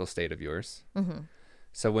a natural state of yours. Mm-hmm.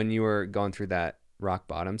 So when you were going through that rock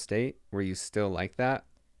bottom state, were you still like that?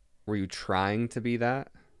 Were you trying to be that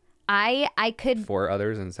I could, for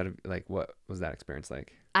others instead of like, what was that experience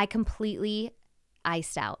like? I completely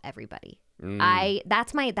iced out everybody. Mm.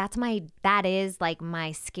 That is like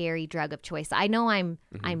my scary drug of choice. I know I'm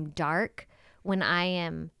dark when I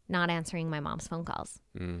am not answering my mom's phone calls,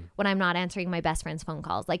 when I'm not answering my best friend's phone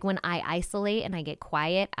calls. Like when I isolate and I get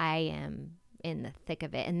quiet, I am in the thick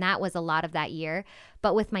of it. And that was a lot of that year.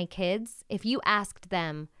 But with my kids, if you asked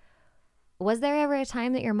them, was there ever a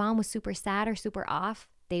time that your mom was super sad or super off?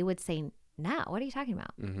 They would say, no, what are you talking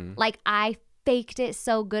about? Mm-hmm. Like I faked it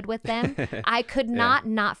so good with them. I could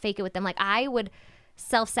not fake it with them. Like I would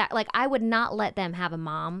I would not let them have a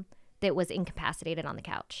mom that was incapacitated on the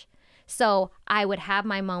couch. So I would have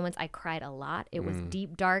my moments. I cried a lot. It was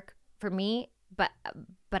deep, dark for me, but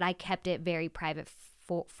I kept it very private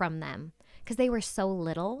from them because they were so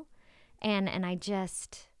little. And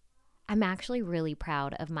I'm actually really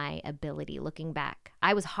proud of my ability looking back.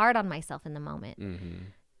 I was hard on myself in the moment. Mm-hmm.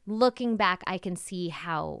 Looking back, I can see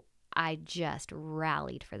how I just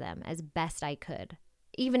rallied for them as best I could.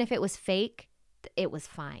 Even if it was fake, it was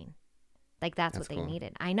fine. Like that's what they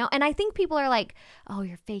needed. I know. And I think people are like, oh,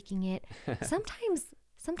 you're faking it. Sometimes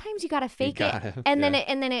you got to fake it. And then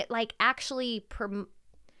it like actually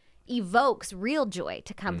evokes real joy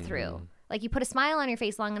to come through. Like you put a smile on your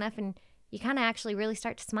face long enough and you kind of actually really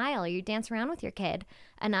start to smile, or you dance around with your kid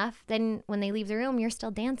enough. Then when they leave the room, you're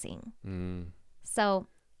still dancing. So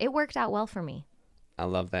it worked out well for me. I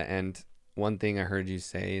love that. And one thing I heard you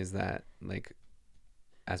say is that like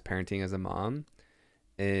as parenting as a mom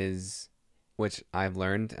is, which I've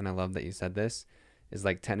learned, and I love that you said this, is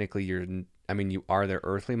like technically you are their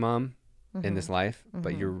earthly mom in this life,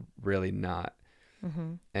 but you're really not.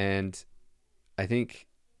 And I think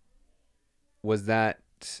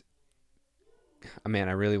I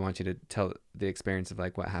really want you to tell the experience of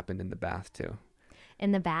like what happened in the bath too.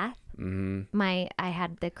 In the bath? I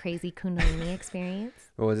had the crazy Kundalini experience.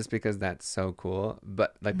 Well, was this because that's so cool?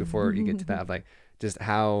 But like before you get to that, like just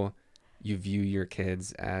how you view your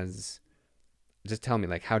kids as, just tell me,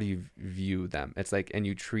 like, how do you view them? It's like, and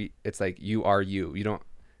it's like you are you. You don't,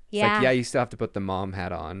 it's like, yeah, you still have to put the mom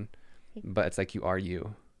hat on, but it's like you are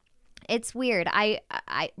you. It's weird.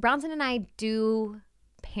 Bronson and I do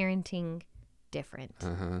parenting different.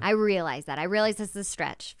 I realize that. I realize this is a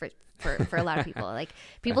stretch for a lot of people. Like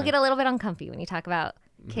people get a little bit uncomfy when you talk about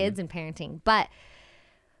kids and parenting, but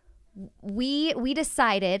we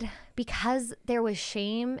decided, because there was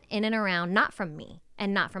shame in and around, not from me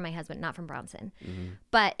and not from my husband, not from Bronson,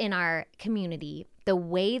 but in our community, the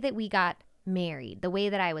way that we got married, the way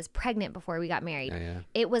that I was pregnant before we got married,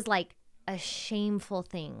 it was like a shameful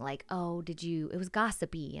thing. Like, oh, it was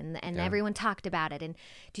gossipy and everyone talked about it. And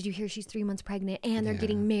did you hear she's 3 months pregnant and they're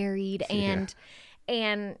getting married and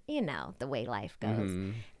you know, the way life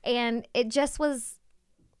goes. And it just was,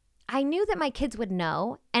 I knew that my kids would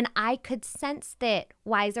know, and I could sense that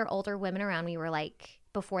wiser, older women around me were like,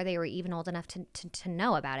 before they were even old enough to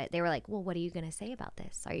know about it, they were like, well, what are you going to say about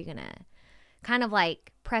this? Are you going to kind of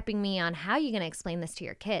like prepping me on how you're going to explain this to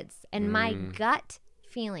your kids? And my gut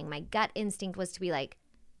feeling, my gut instinct was to be like,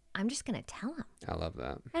 I'm just going to tell them. I love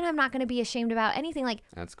that. And I'm not going to be ashamed about anything. Like,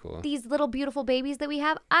 that's cool. These little beautiful babies that we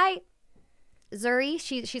have, Zuri,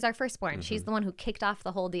 she's our firstborn. She's the one who kicked off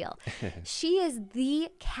the whole deal. She is the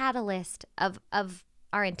catalyst of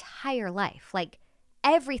our entire life. Like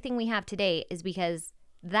everything we have today is because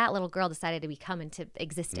that little girl decided to come into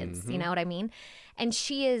existence. You know what I mean? And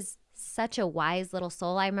she is such a wise little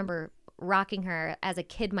soul. I remember rocking her as a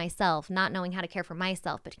kid myself, not knowing how to care for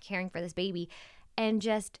myself, but caring for this baby, and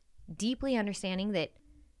just deeply understanding that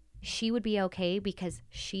she would be okay because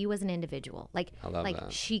she was an individual. Like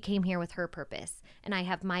that. She came here with her purpose, and I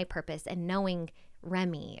have my purpose. And knowing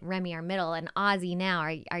Remy, our middle, and Ozzy now,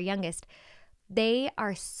 our youngest, they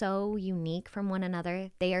are so unique from one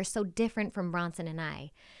another. They are so different from Bronson and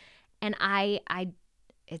I. And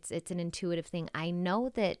it's an intuitive thing. I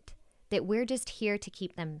know that we're just here to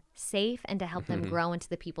keep them safe and to help them grow into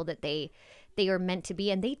the people that they are meant to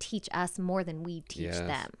be, and they teach us more than we teach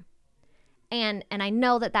them. And I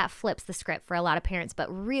know that flips the script for a lot of parents, but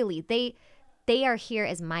really they are here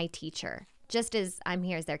as my teacher, just as I'm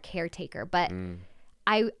here as their caretaker. But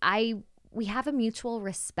we have a mutual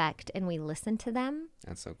respect, and we listen to them.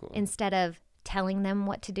 That's so cool. Instead of telling them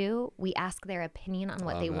what to do, we ask their opinion on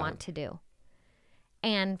what they want to do.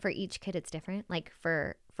 And for each kid, it's different. Like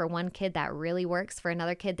for one kid that really works. For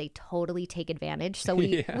another kid, they totally take advantage. So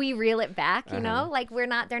we reel it back, you know, like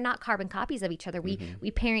they're not carbon copies of each other. We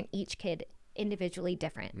parent each kid individually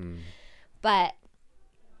different. But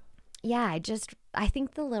yeah, I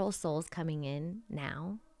think the little souls coming in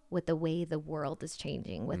now with the way the world is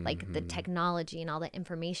changing, with like the technology and all the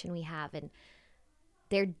information we have, and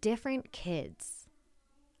they're different kids.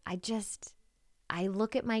 I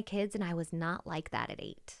look at my kids and I was not like that at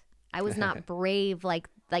 8. I was not brave like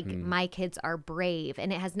my kids are brave,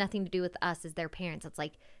 and it has nothing to do with us as their parents. It's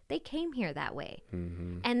like they came here that way.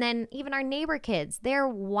 And then even our neighbor kids, they're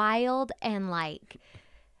wild and like,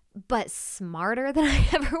 but smarter than I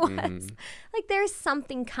ever was. Like there's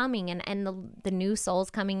something coming, and the new souls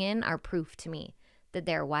coming in are proof to me that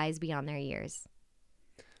they're wise beyond their years.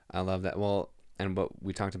 I love that. Well, and what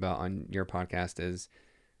we talked about on your podcast is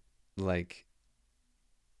like,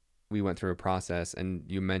 we went through a process, and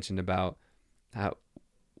you mentioned about how,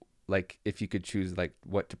 like, if you could choose like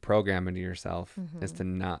what to program into yourself is to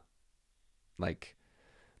not like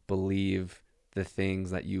believe the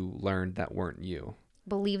things that you learned that weren't you.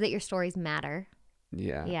 Believe that your stories matter.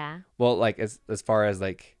 Yeah. Well, like as far as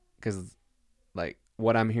like, because like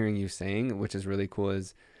what I'm hearing you saying, which is really cool,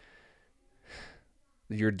 is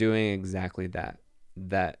you're doing exactly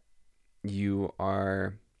that you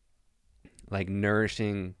are like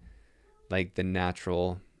nourishing like the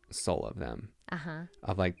natural soul of them,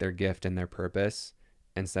 of like their gift and their purpose,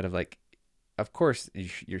 instead of like, of course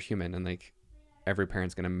you're human, and like every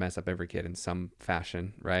parent's gonna mess up every kid in some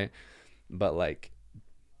fashion, right? But like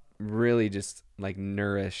really just like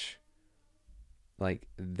nourish like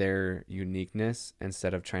their uniqueness,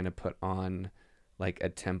 instead of trying to put on like a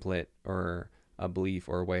template or a belief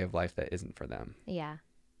or a way of life that isn't for them. Yeah.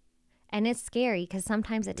 And it's scary because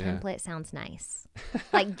sometimes a template sounds nice.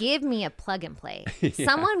 Like, give me a plug and play.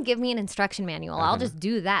 Someone give me an instruction manual. I'll just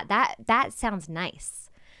do that. That sounds nice.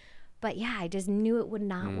 But yeah, I just knew it would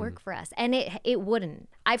not work for us. And it wouldn't.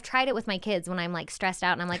 I've tried it with my kids when I'm like stressed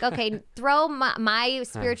out and I'm like, okay, throw my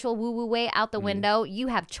spiritual woo-woo way out the window. You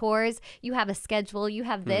have chores. You have a schedule. You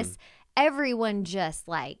have this. Everyone just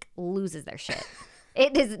like loses their shit.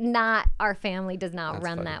 It is not, our family does not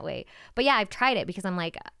run that way. But yeah, I've tried it because I'm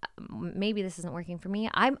like, maybe this isn't working for me.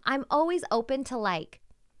 I'm always open to like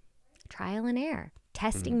trial and error,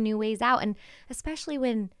 testing new ways out. And especially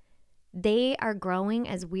when they are growing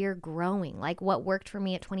as we're growing. Like what worked for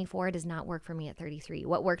me at 24 does not work for me at 33.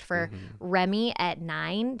 What worked for Remy at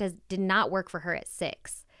 9 did not work for her at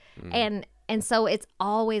 6. And so it's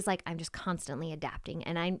always like I'm just constantly adapting,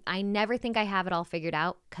 and I never think I have it all figured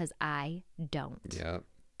out, because I don't. Yeah.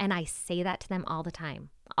 And I say that to them all the time.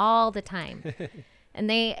 And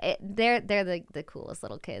they're the coolest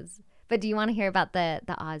little kids. But do you want to hear about the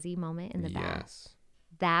Ozzy moment in the bath? Yes.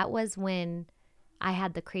 That was when I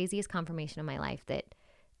had the craziest confirmation of my life that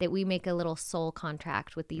we make a little soul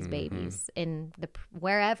contract with these babies in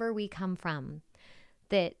wherever we come from,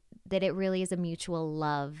 that it really is a mutual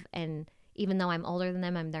love. And even though I'm older than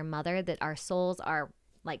them, I'm their mother, that our souls are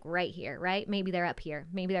like right here, right? Maybe they're up here,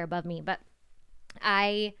 maybe they're above me. But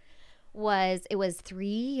it was 3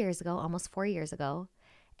 years ago, almost 4 years ago.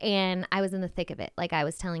 And I was in the thick of it. Like I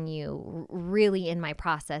was telling you, really in my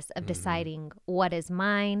process of deciding what is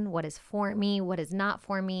mine, what is for me, what is not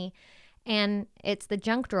for me. And it's the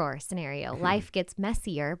junk drawer scenario. Life gets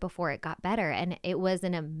messier before it got better. And it was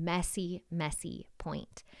in a messy, messy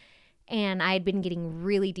point. And I had been getting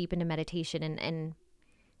really deep into meditation, and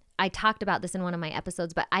I talked about this in one of my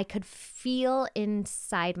episodes, but I could feel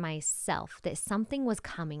inside myself that something was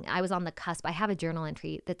coming. I was on the cusp. I have a journal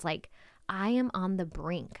entry that's like, I am on the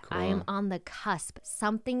brink. Cool. I am on the cusp.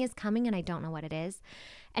 Something is coming and I don't know what it is.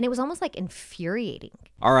 And it was almost like infuriating.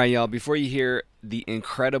 All right, y'all. Before you hear the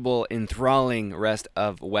incredible, enthralling rest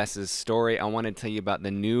of Wes's story, I want to tell you about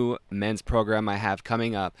the new men's program I have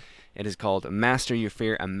coming up. It is called Master Your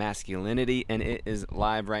Fear and Masculinity, and it is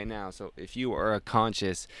live right now. So if you are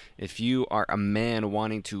if you are a man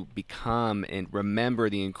wanting to become and remember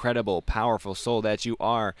the incredible, powerful soul that you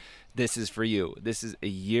are, this is for you. This is a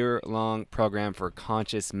year-long program for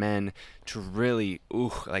conscious men to really,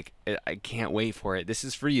 I can't wait for it. This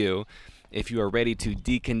is for you. If you are ready to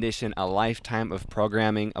decondition a lifetime of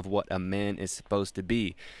programming of what a man is supposed to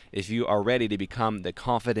be, if you are ready to become the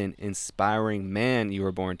confident, inspiring man you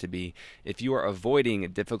were born to be, if you are avoiding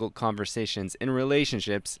difficult conversations in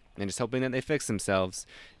relationships and just hoping that they fix themselves,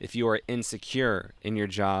 if you are insecure in your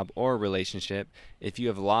job or relationship, if you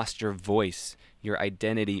have lost your voice, your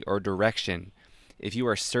identity or direction, if you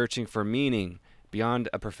are searching for meaning, beyond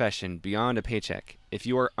a profession, beyond a paycheck, if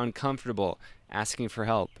you are uncomfortable asking for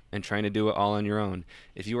help and trying to do it all on your own,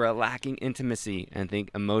 if you are lacking intimacy and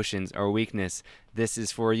think emotions are weakness, this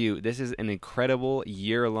is for you. This is an incredible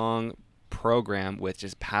year-long program with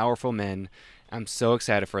just powerful men. I'm so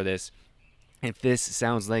excited for this. If this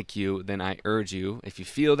sounds like you, then I urge you, if you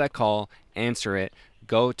feel that call, answer it.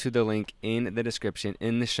 Go to the link in the description,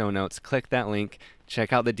 in the show notes. Click that link,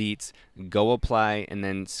 check out the deets, go apply, and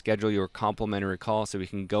then schedule your complimentary call so we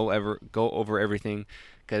can go over everything,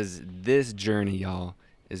 because this journey, y'all,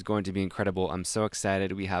 is going to be incredible. I'm so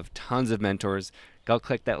excited. We have tons of mentors. Go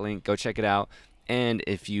click that link. Go check it out. And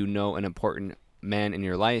if you know an important man in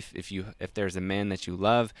your life, if there's a man that you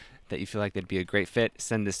love, that you feel like they'd be a great fit,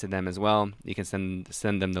 send this to them as well. You can send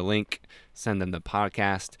them the link, send them the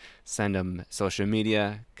podcast, send them social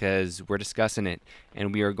media, because we're discussing it,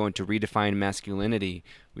 and we are going to redefine masculinity.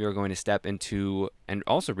 We are going to step into and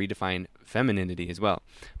also redefine femininity as well.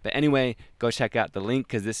 But anyway, go check out the link,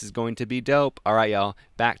 because this is going to be dope. All right, y'all,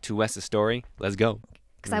 back to Wes's story. Let's go.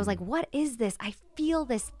 Because I was like, what is this? I feel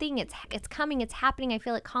this thing. It's coming. It's happening. I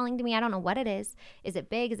feel it calling to me. I don't know what it is. Is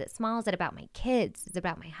it big? Is it small? Is it about my kids? Is it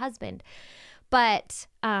about my husband? But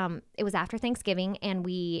it was after Thanksgiving, and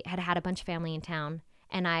we had a bunch of family in town.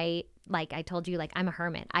 And I told you, I'm a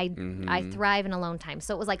hermit. I thrive in alone time.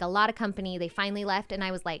 So it was like a lot of company. They finally left, and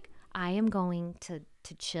I was like, I am going to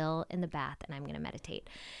chill in the bath, and I'm going to meditate.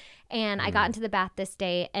 And I got into the bath this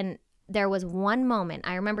day, and there was one moment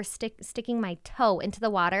I remember sticking my toe into the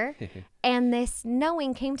water, and this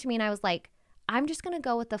knowing came to me, and I was like, I'm just going to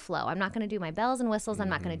go with the flow. I'm not going to do my bells and whistles. I'm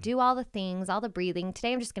not going to do all the things, all the breathing.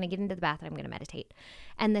 Today, I'm just going to get into the bath, and I'm going to meditate.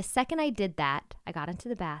 And the second I did that, I got into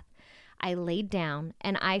the bath, I laid down,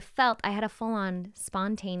 and I felt I had a full-on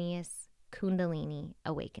spontaneous Kundalini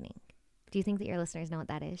awakening. Do you think that your listeners know what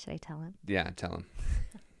that is? Should I tell them? Yeah, tell them.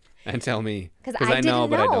 And tell me. Because I know,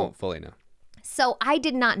 but know. I don't fully know. So I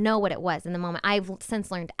did not know what it was in the moment. I've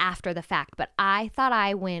since learned after the fact, but I thought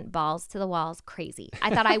I went balls to the walls crazy.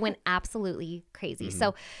 I thought I went absolutely crazy.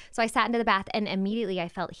 So I sat into the bath, and immediately I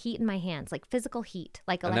felt heat in my hands, like physical heat,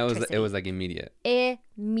 like electricity. And it was like immediate.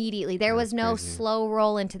 Immediately. There was no slow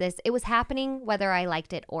roll into this. It was happening whether I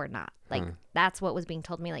liked it or not. That's what was being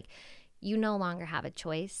told me. Like, you no longer have a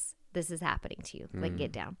choice. This is happening to you. Like,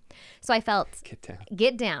 get down. So I felt,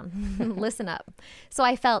 get down, listen up. So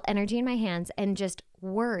I felt energy in my hands and just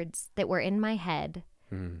words that were in my head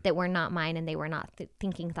that were not mine, and they were not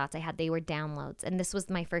thinking thoughts I had. They were downloads. And this was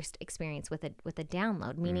my first experience with a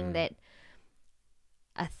download, meaning that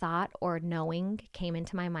a thought or knowing came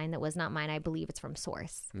into my mind that was not mine. I believe it's from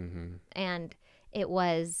source. And it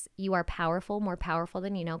was, you are powerful, more powerful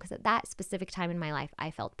than you know, because at that specific time in my life, I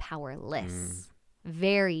felt powerless.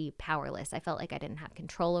 Very powerless. I felt like I didn't have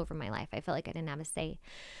control over my life. I felt like I didn't have a say.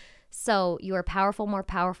 So you are powerful, more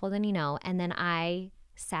powerful than you know. And then I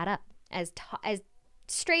sat up as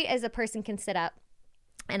straight as a person can sit up,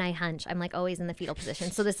 and I hunch. I'm like always in the fetal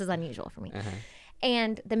position. So this is unusual for me.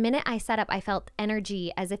 And the minute I sat up, I felt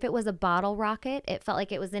energy as if it was a bottle rocket. It felt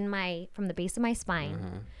like it was from the base of my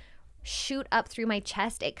spine, shoot up through my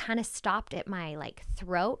chest. It kind of stopped at my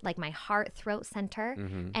throat, like my heart throat center,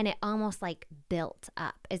 and it almost built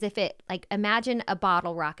up as if it imagine a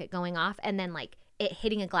bottle rocket going off and then it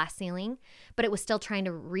hitting a glass ceiling, but it was still trying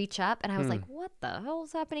to reach up, and I was like, what the hell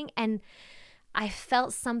is happening? And I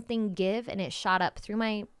felt something give, and it shot up through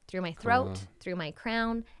my throat, through my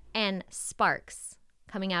crown, and sparks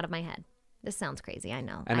coming out of my head. This sounds crazy. I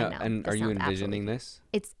know. And are you envisioning this?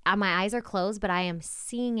 It's my eyes are closed, but I am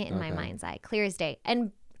seeing it in my mind's eye, clear as day.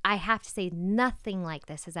 And I have to say, nothing like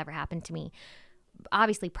this has ever happened to me,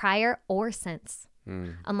 obviously prior or since,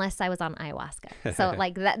 unless I was on ayahuasca.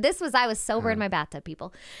 So I was sober in my bathtub,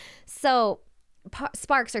 people. So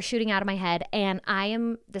sparks are shooting out of my head, and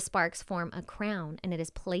the sparks form a crown, and it is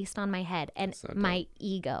placed on my head, and my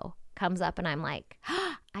ego comes up, and I'm like,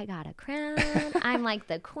 I got a crown. I'm like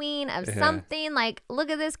the queen of something. Look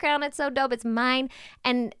at this crown. It's so dope. It's mine.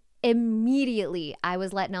 And immediately I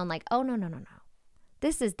was let know, oh, no.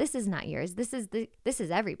 This is not yours. This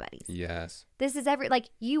is everybody's. Yes. This is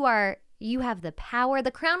you have the power.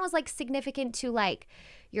 The crown was significant to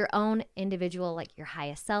your own individual, your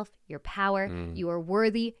highest self, your power. You are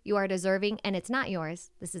worthy. You are deserving, and it's not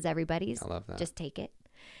yours. This is everybody's. I love that. Just take it.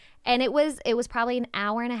 And it was probably an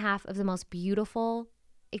hour and a half of the most beautiful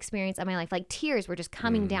experience of my life. Tears were just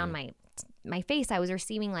coming down my face. I was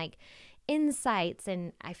receiving insights,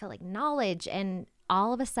 and I felt knowledge. And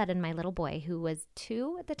all of a sudden, my little boy, who was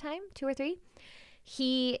 2 at the time, 2 or 3,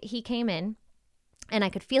 he came in, and I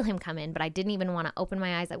could feel him come in, but I didn't even want to open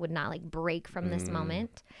my eyes. I would not break from this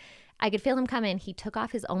moment. I could feel him come in. He took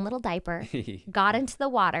off his own little diaper, got into the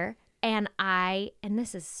water, and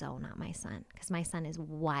this is so not my son, because my son is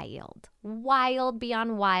wild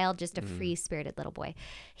beyond wild, just a free-spirited little boy.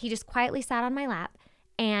 He just quietly sat on my lap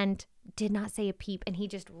and did not say a peep, and he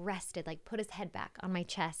just rested, like put his head back on my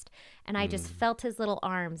chest, and I just felt his little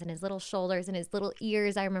arms and his little shoulders and his little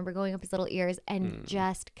ears. I remember going up his little ears and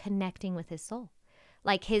just connecting with his soul,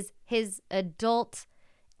 like his adult,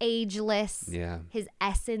 ageless, his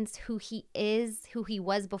essence, who he is, who he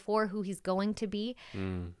was before, who he's going to be.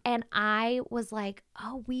 And I was like,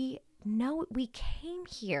 oh, we came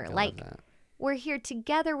here, like we're here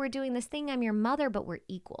together, we're doing this thing, I'm your mother, but we're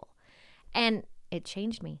equal. And it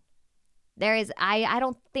changed me. I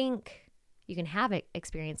don't think you can have an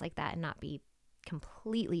experience like that and not be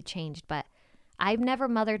completely changed, but I've never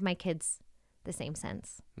mothered my kids the same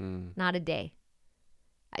since. Not a day.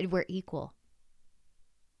 We're equal.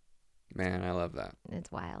 Man, I love that.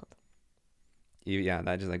 It's wild. Yeah,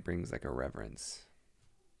 that just like brings like a reverence.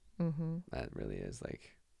 That really is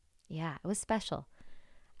like. Yeah, it was special.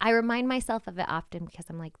 I remind myself of it often because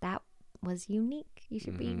I'm like, that was unique. You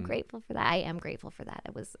should be grateful for that. I am grateful for that.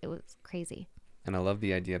 It was crazy. And I love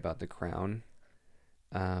the idea about the crown.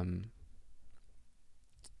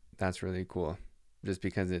 That's really cool. Just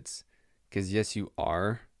because yes, you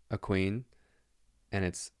are a queen,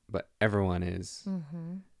 but everyone is.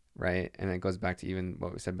 Right. And it goes back to even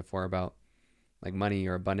what we said before about like money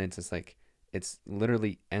or abundance. It's like, it's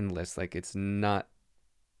literally endless. Like it's not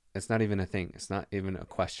even a thing. It's not even a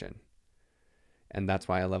question. And that's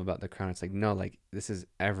why I love about the crown. It's like, no, like this is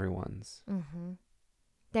everyone's.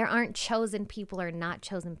 There aren't chosen people or not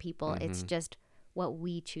chosen people. It's just what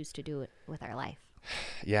we choose to do with our life.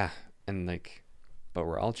 Yeah. And like, but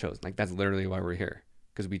we're all chosen. Like that's literally why we're here,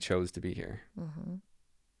 because we chose to be here.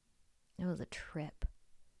 It was a trip.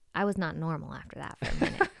 I was not normal after that for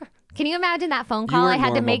a minute. Can you imagine that phone call I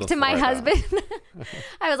had to make to my husband?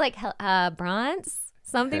 I was like, Bronze,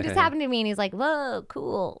 something just happened to me. And he's like, whoa,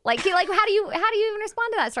 cool. Like, how do you even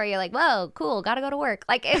respond to that story? You're like, whoa, cool. Got to go to work.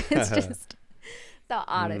 Like, it's just the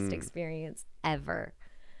oddest experience ever.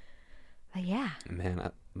 But yeah.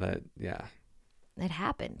 Man, yeah. It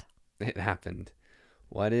happened. It happened.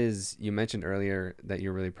 You mentioned earlier that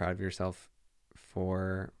you're really proud of yourself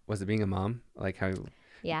for, was it being a mom? Like how...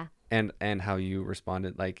 Yeah. And how you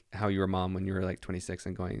responded, like how you were a mom when you were like 26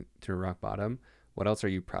 and going through rock bottom. What else are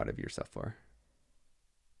you proud of yourself for?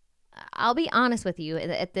 I'll be honest with you,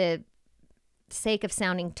 at the sake of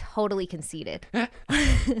sounding totally conceited.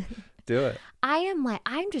 Do it.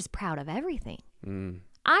 I'm just proud of everything.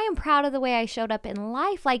 I am proud of the way I showed up in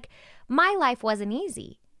life. Like my life wasn't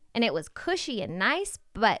easy and it was cushy and nice,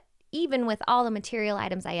 but even with all the material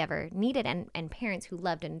items I ever needed and parents who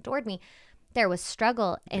loved and adored me, there was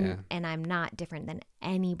struggle, and I'm not different than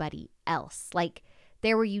anybody else. Like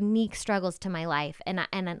there were unique struggles to my life, and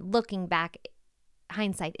looking back,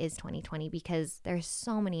 hindsight is 2020, because there's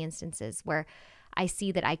so many instances where I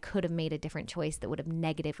see that I could have made a different choice that would have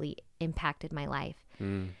negatively impacted my life.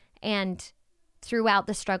 And throughout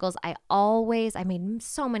the struggles, I made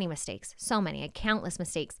so many mistakes, countless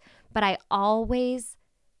mistakes, but I always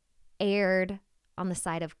erred on the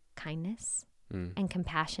side of kindness and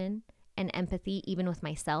compassion and empathy, even with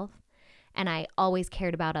myself. And I always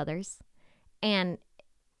cared about others. And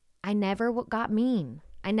I never got mean.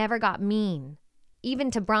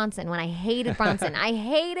 Even to Bronson, when I hated Bronson. I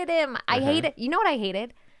hated him. You know what I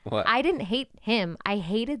hated? What? I didn't hate him. I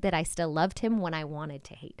hated that I still loved him when I wanted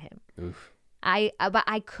to hate him. Oof. But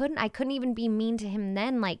I couldn't even be mean to him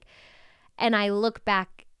then. Like, and I look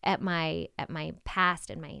back at my past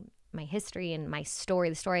and my history and my story,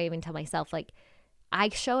 the story I even tell myself, like I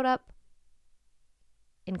showed up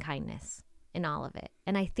in kindness in all of it.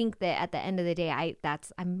 And I think that at the end of the day,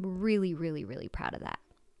 I'm really, really, really proud of that.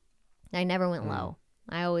 I never went low.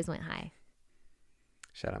 I always went high.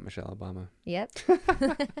 Shout out Michelle Obama. Yep.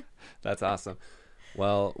 That's awesome.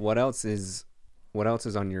 Well, what else is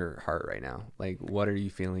on your heart right now? Like, what are you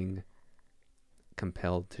feeling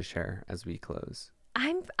compelled to share as we close?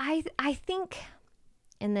 I think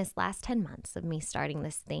in this last 10 months of me starting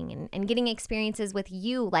this thing and getting experiences with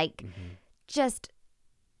you, like just,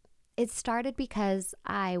 it started because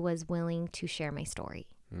I was willing to share my story.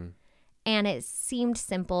 And it seemed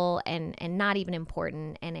simple and not even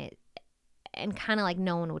important, and kind of like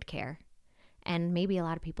no one would care. And maybe a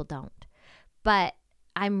lot of people don't. But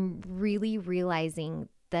I'm really realizing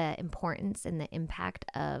the importance and the impact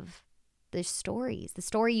of the stories. The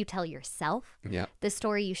story you tell yourself. Yeah. The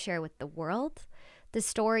story you share with the world. The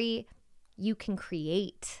story you can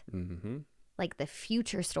create. Like the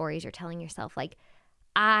future stories you're telling yourself. Like,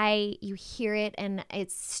 you hear it and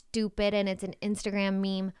it's stupid and it's an Instagram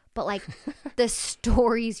meme, but like the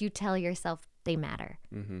stories you tell yourself, they matter.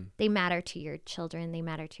 Mm-hmm. They matter to your children. They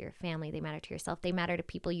matter to your family. They matter to yourself. They matter to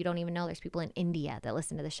people you don't even know. There's people in India that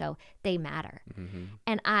listen to the show. They matter. Mm-hmm.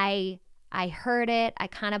 And I heard it. I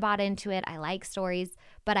kind of bought into it. I like stories,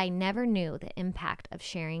 but I never knew the impact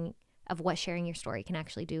of what sharing your story can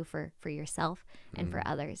actually do for yourself and for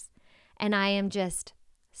others. And I am just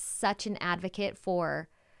such an advocate for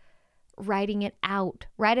writing it out.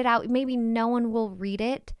 Write it out. Maybe no one will read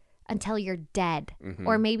it until you're dead. Mm-hmm.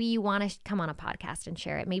 Or maybe you want to come on a podcast and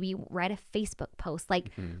share it. Maybe you write a Facebook post.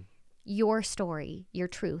 Like your story, your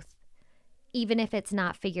truth, even if it's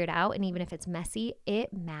not figured out and even if it's messy,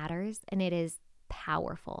 it matters and it is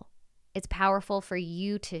powerful. It's powerful for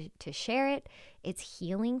you to share it. It's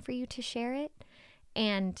healing for you to share it.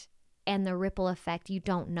 And the ripple effect, you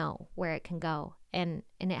don't know where it can go. And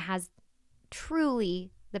it has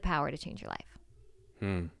truly the power to change your life.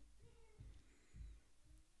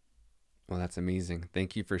 Well, that's amazing.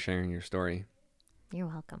 Thank you for sharing your story. You're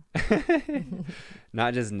welcome.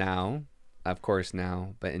 Not just now, of course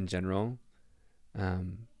now, but in general.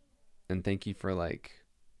 And thank you for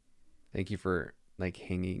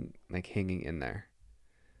hanging in there.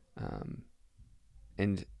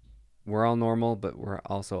 And we're all normal, but we're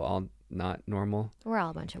also all not normal. We're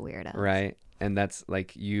all a bunch of weirdos. Right. And that's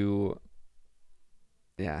like you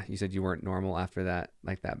said you weren't normal after that,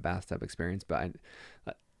 like that bathtub experience, but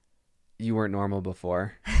you weren't normal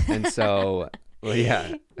before. And so, well,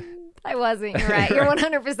 yeah. I wasn't. You're right. You're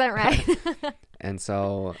 100% right. And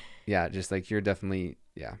so, yeah, just like you're definitely,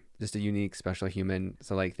 just a unique, special human.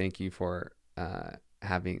 So like, thank you for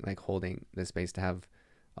holding this space to have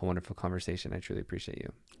a wonderful conversation. I truly appreciate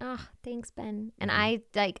you. Oh, thanks, Ben. And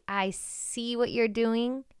I see what you're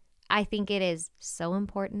doing. I think it is so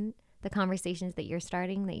important. The conversations that you're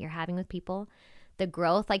starting, that you're having with people, the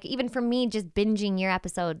growth, like even for me, just binging your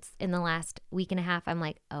episodes in the last week and a half, I'm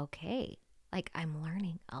like, okay, like I'm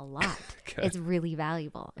learning a lot. It's really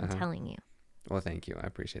valuable. I'm telling you. Well, thank you. I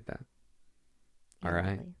appreciate that. All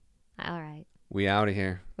right. All right. We out of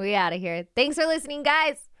here. Thanks for listening,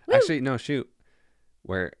 guys. Woo! Actually, no, shoot.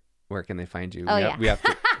 Where can they find you? Oh,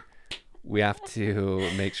 We have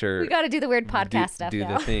to make sure. We got to do the weird podcast stuff. Do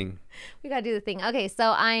the thing. We got to do the thing. Okay,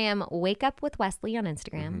 so I am Wake Up with Wesley on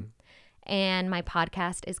Instagram, and my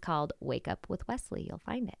podcast is called Wake Up with Wesley. You'll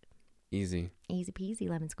find it. Easy peasy,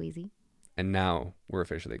 lemon squeezy. And now we're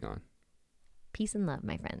officially gone. Peace and love,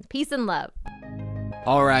 my friends. Peace and love.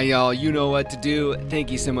 All right, y'all, you know what to do. Thank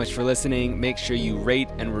you so much for listening. Make sure you rate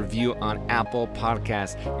and review on Apple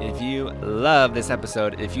Podcasts. If you love this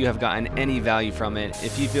episode, if you have gotten any value from it,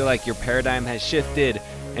 if you feel like your paradigm has shifted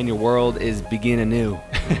and your world is beginning anew,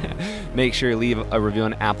 make sure you leave a review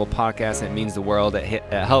on Apple Podcasts. It means the world. It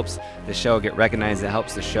helps the show get recognized. It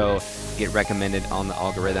helps the show get recommended on the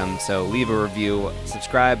algorithm. So leave a review,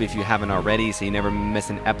 subscribe if you haven't already so you never miss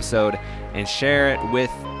an episode, and share it with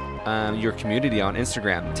your community on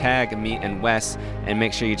Instagram. Tag me and Wes, and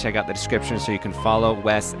make sure you check out the description so you can follow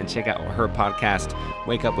Wes and check out her podcast,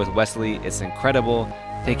 Wake Up with Wesley. It's incredible.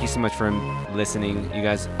 Thank you so much for listening. You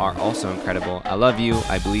guys are also incredible. I love you.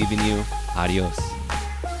 I believe in you. Adios.